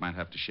state might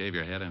have to shave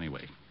your head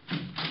anyway.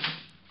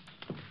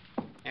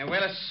 Hey,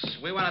 Willis,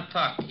 we want to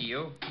talk to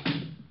you.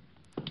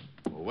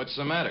 Well, what's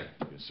the matter?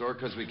 You sore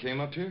because we came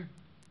up here?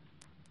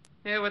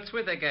 Yeah, what's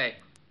with the guy?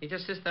 He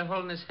just sits there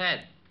holding his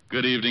head.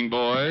 Good evening,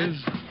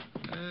 boys.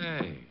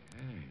 Hey,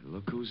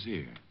 look who's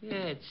here. Yeah,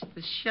 it's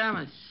the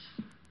shamus.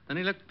 Doesn't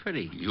he look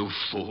pretty? You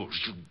fools,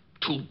 you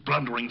two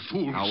blundering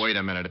fools. Now, wait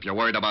a minute. If you're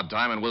worried about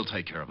Diamond, we'll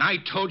take care of him. I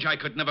told you I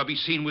could never be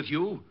seen with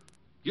you.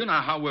 You know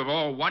how we've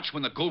all watched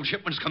when the gold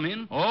shipments come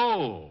in?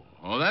 Oh,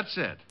 that's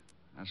it.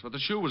 That's what the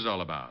shoe was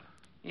all about.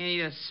 Yeah,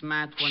 you're a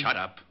smart one. Shut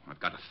up. I've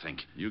got to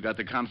think. You got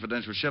the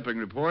confidential shipping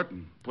report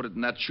and put it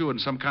in that shoe in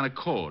some kind of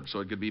code so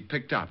it could be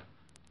picked up.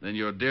 Then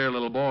your dear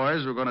little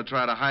boys were going to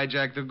try to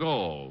hijack the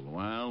gold.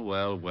 Well.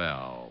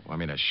 Want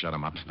me to shut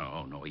him up?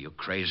 No, you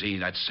crazy.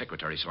 That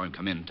secretary saw him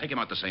come in. Take him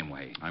out the same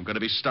way. I'm going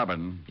to be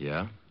stubborn.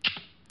 Yeah?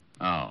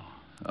 Oh,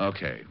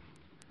 okay.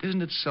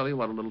 Isn't it silly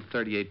what a little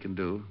 38 can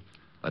do?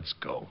 Let's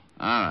go.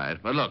 All right.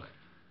 But look,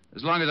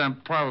 as long as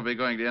I'm probably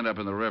going to end up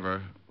in the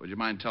river, would you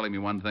mind telling me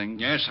one thing?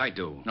 Yes, I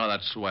do. No,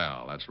 that's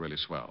swell. That's really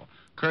swell.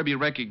 Kirby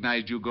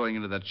recognized you going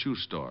into that shoe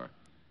store.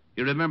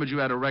 He remembered you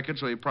had a record,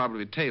 so he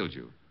probably tailed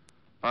you.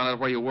 Found out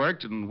where you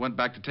worked and went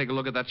back to take a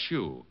look at that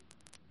shoe.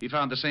 He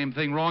found the same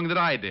thing wrong that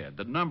I did.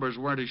 The numbers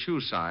weren't his shoe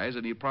size,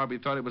 and he probably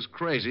thought it was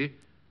crazy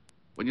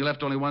when you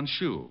left only one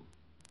shoe.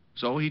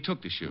 So he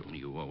took the shoe.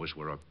 You always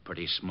were a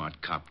pretty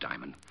smart cop,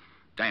 Diamond.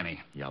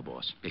 Danny. Yeah,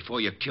 boss. Before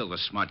you kill the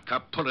smart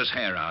cop, pull his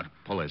hair out.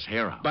 Pull his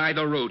hair out? By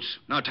the roots.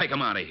 Now take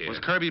him out of here. Was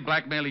Kirby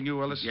blackmailing you,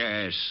 Willis?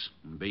 Yes.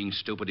 And being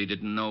stupid, he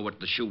didn't know what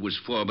the shoe was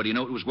for, but he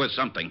knew it was worth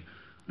something.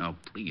 Now,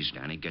 please,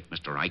 Danny, get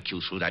Mr.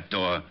 IQ through that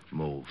door.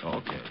 Move.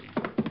 Okay.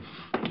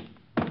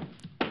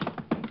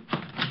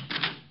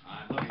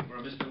 I'm looking for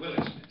a Mr.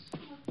 Willis, miss.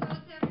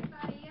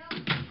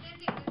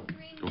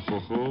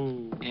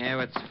 Yeah,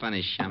 what's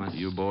funny, shamus?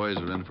 You boys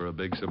are in for a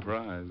big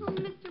surprise. Oh,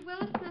 Mr.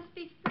 Willis must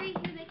be free.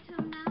 Here they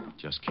come now.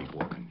 Just keep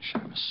walking,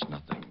 Shamus.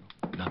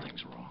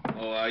 Nothing's wrong.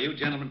 Oh, are you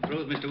gentlemen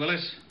through with Mr.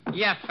 Willis?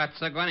 Yeah,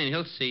 Fatso, go on in.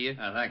 He'll see you.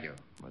 Thank you.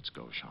 Let's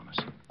go, Shamus.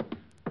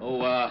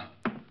 Oh,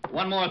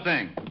 one more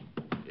thing.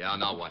 Yeah,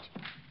 now what?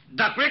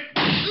 Duck, Rick!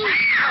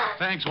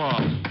 Thanks,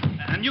 Walt.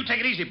 And you take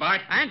it easy,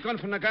 Bart. I ain't going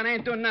from the gun. I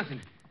ain't doing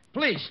nothing.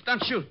 Please,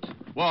 don't shoot.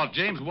 Walt,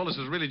 James Willis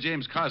is really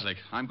James Kozlik.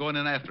 I'm going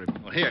in after him.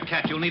 Well, here,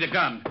 Cat, you'll need a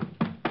gun.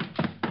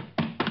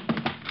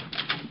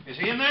 Is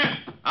he in there?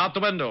 Out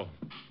the window.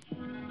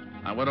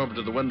 I went over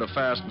to the window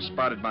fast and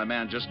spotted my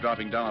man just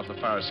dropping down off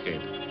the fire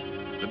escape.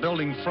 The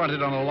building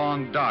fronted on a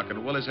long dock,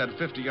 and Willis had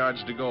 50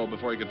 yards to go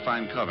before he could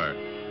find cover.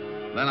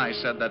 Then I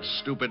said that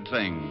stupid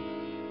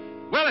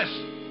thing. Willis!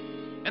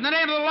 In the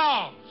name of the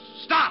law,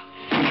 stop!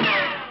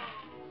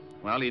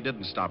 Well, he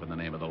didn't stop in the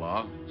name of the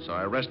law, so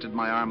I rested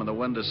my arm on the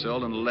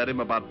windowsill and led him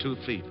about 2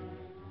 feet.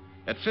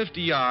 At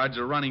 50 yards,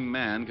 a running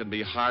man can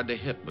be hard to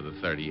hit with a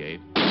 38.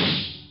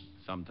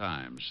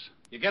 Sometimes.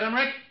 You get him,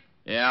 Rick?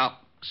 Yeah.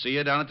 See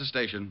you down at the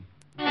station.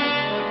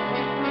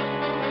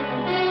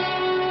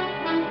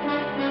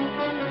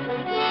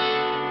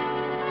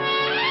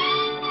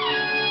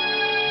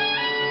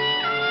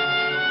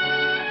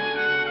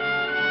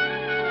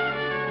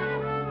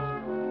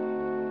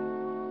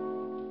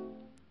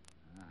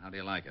 How do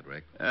you like it,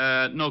 Rick?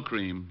 No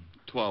cream.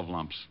 12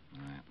 lumps.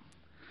 All right.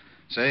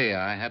 Say,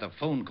 I had a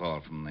phone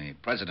call from the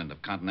president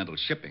of Continental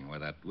Shipping where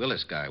that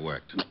Willis guy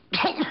worked.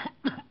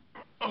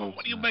 Oh,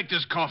 what do you make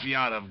this coffee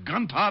out of?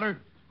 Gunpowder?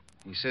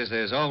 He says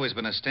there's always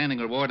been a standing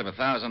reward of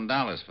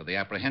 $1,000 for the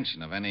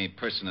apprehension of any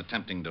person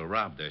attempting to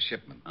rob their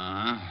shipment.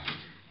 Uh-huh.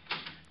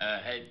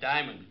 Hey,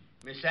 Diamond,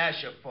 Miss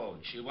Asher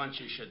phoned. She wants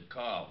you should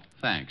call.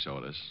 Thanks,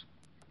 Otis.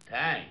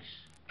 Thanks.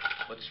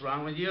 What's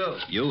wrong with you?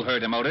 You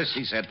heard him, Otis.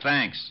 He said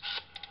thanks.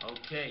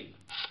 Okay.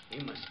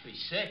 He must be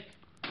sick.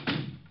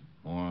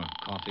 More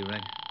coffee,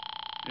 Rick?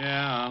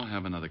 Yeah, I'll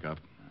have another cup.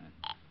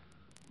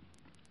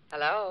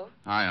 Hello?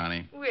 Hi,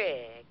 honey.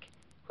 Rick,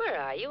 where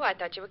are you? I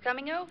thought you were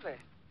coming over.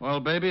 Well,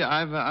 baby,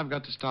 I've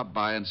got to stop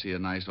by and see a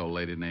nice old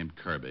lady named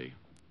Kirby.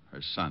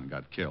 Her son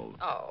got killed.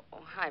 Oh,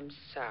 I'm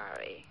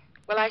sorry.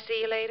 Will I see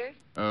you later?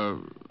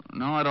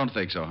 No, I don't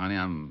think so, honey.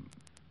 I'm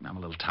a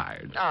little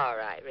tired. All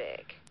right,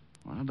 Rick.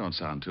 Well, don't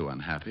sound too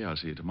unhappy. I'll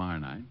see you tomorrow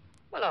night.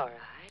 Well, all right.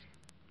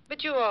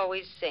 But you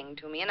always sing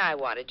to me, and I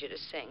wanted you to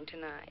sing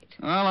tonight.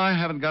 Well, I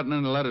haven't gotten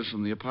any letters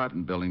from the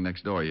apartment building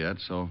next door yet,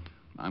 so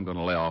I'm going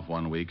to lay off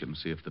 1 week and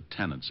see if the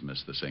tenants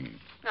miss the singing.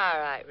 All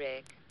right,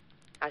 Rick.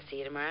 I'll see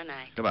you tomorrow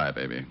night. Goodbye,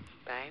 baby.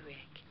 Bye,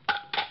 Rick.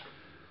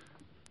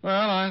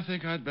 Well, I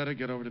think I'd better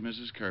get over to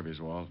Mrs.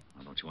 Kirby's, Walt.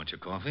 Oh, don't you want your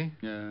coffee?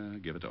 Yeah,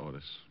 give it to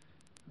Otis.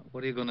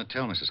 What are you going to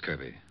tell Mrs.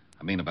 Kirby?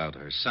 I mean about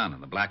her son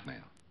and the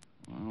blackmail.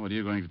 Well, what are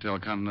you going to tell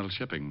Continental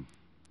Shipping?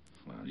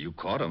 Well, you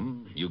caught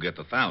him. You get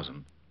the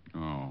 1,000.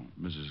 Oh,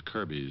 Mrs.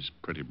 Kirby's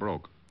pretty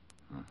broke.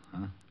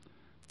 Uh-huh.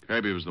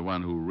 Kirby was the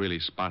one who really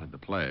spotted the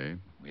play.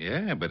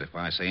 Yeah, but if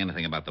I say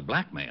anything about the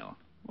blackmail...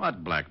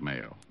 What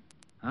blackmail?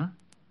 Huh?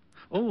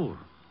 Oh,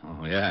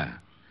 yeah.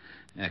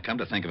 Yeah, come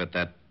to think of it,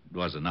 that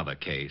was another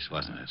case,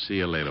 wasn't it? See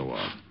you later,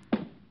 Walt.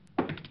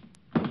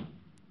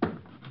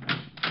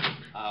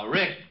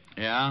 Rick.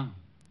 Yeah?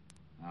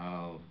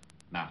 Oh,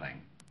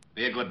 nothing.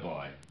 Be a good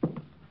boy.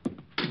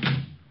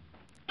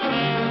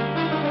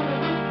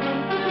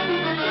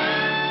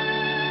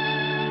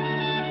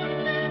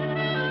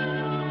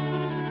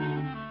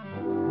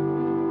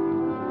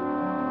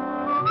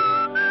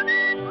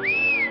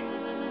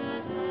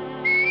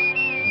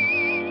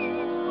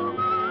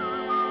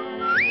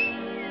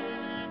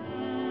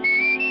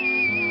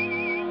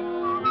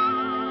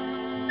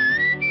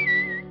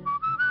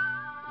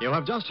 You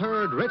have just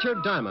heard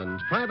Richard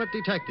Diamond, Private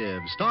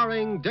Detective,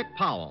 starring Dick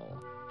Powell.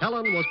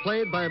 Helen was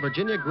played by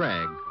Virginia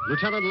Gregg,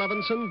 Lieutenant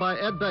Levinson by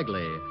Ed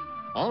Begley.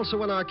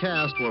 Also in our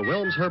cast were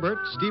Wilms Herbert,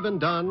 Stephen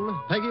Dunn,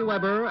 Peggy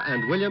Weber,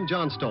 and William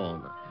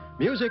Johnstone.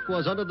 Music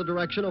was under the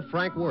direction of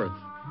Frank Worth.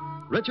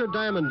 Richard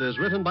Diamond is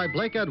written by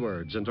Blake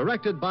Edwards and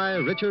directed by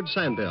Richard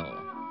Sandell.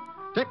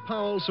 Dick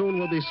Powell soon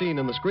will be seen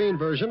in the screen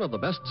version of the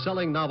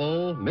best-selling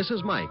novel,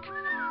 Mrs. Mike.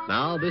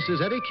 Now, this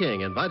is Eddie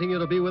King inviting you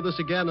to be with us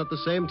again at the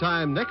same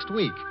time next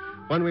week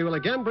when we will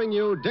again bring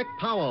you Dick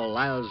Powell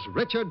as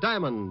Richard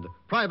Diamond,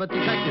 Private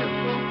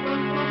Detective.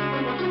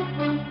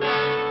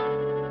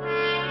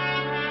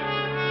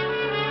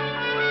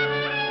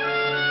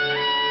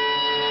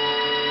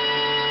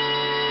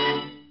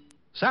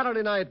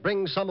 Saturday night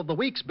brings some of the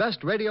week's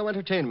best radio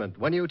entertainment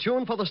when you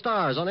tune for the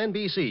stars on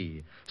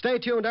NBC. Stay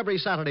tuned every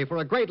Saturday for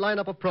a great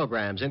lineup of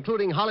programs,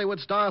 including Hollywood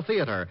Star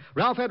Theater,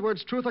 Ralph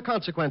Edwards' Truth or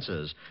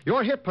Consequences,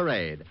 Your Hit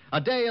Parade,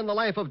 A Day in the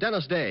Life of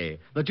Dennis Day,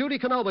 The Judy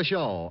Canova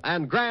Show,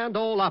 and Grand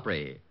Ole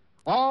Opry.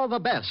 All the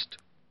best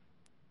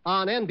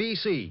on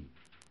NBC.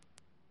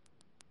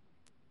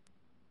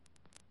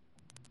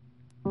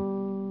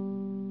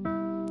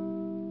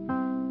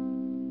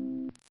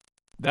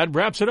 That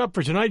wraps it up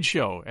for tonight's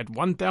show at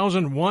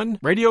 1001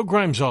 Radio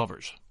Crime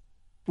Solvers.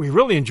 We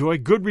really enjoy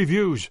good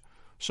reviews,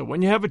 so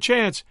when you have a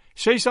chance,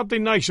 say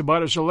something nice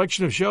about our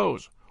selection of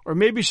shows, or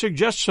maybe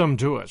suggest some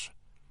to us.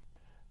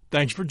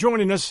 Thanks for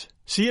joining us.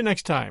 See you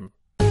next time.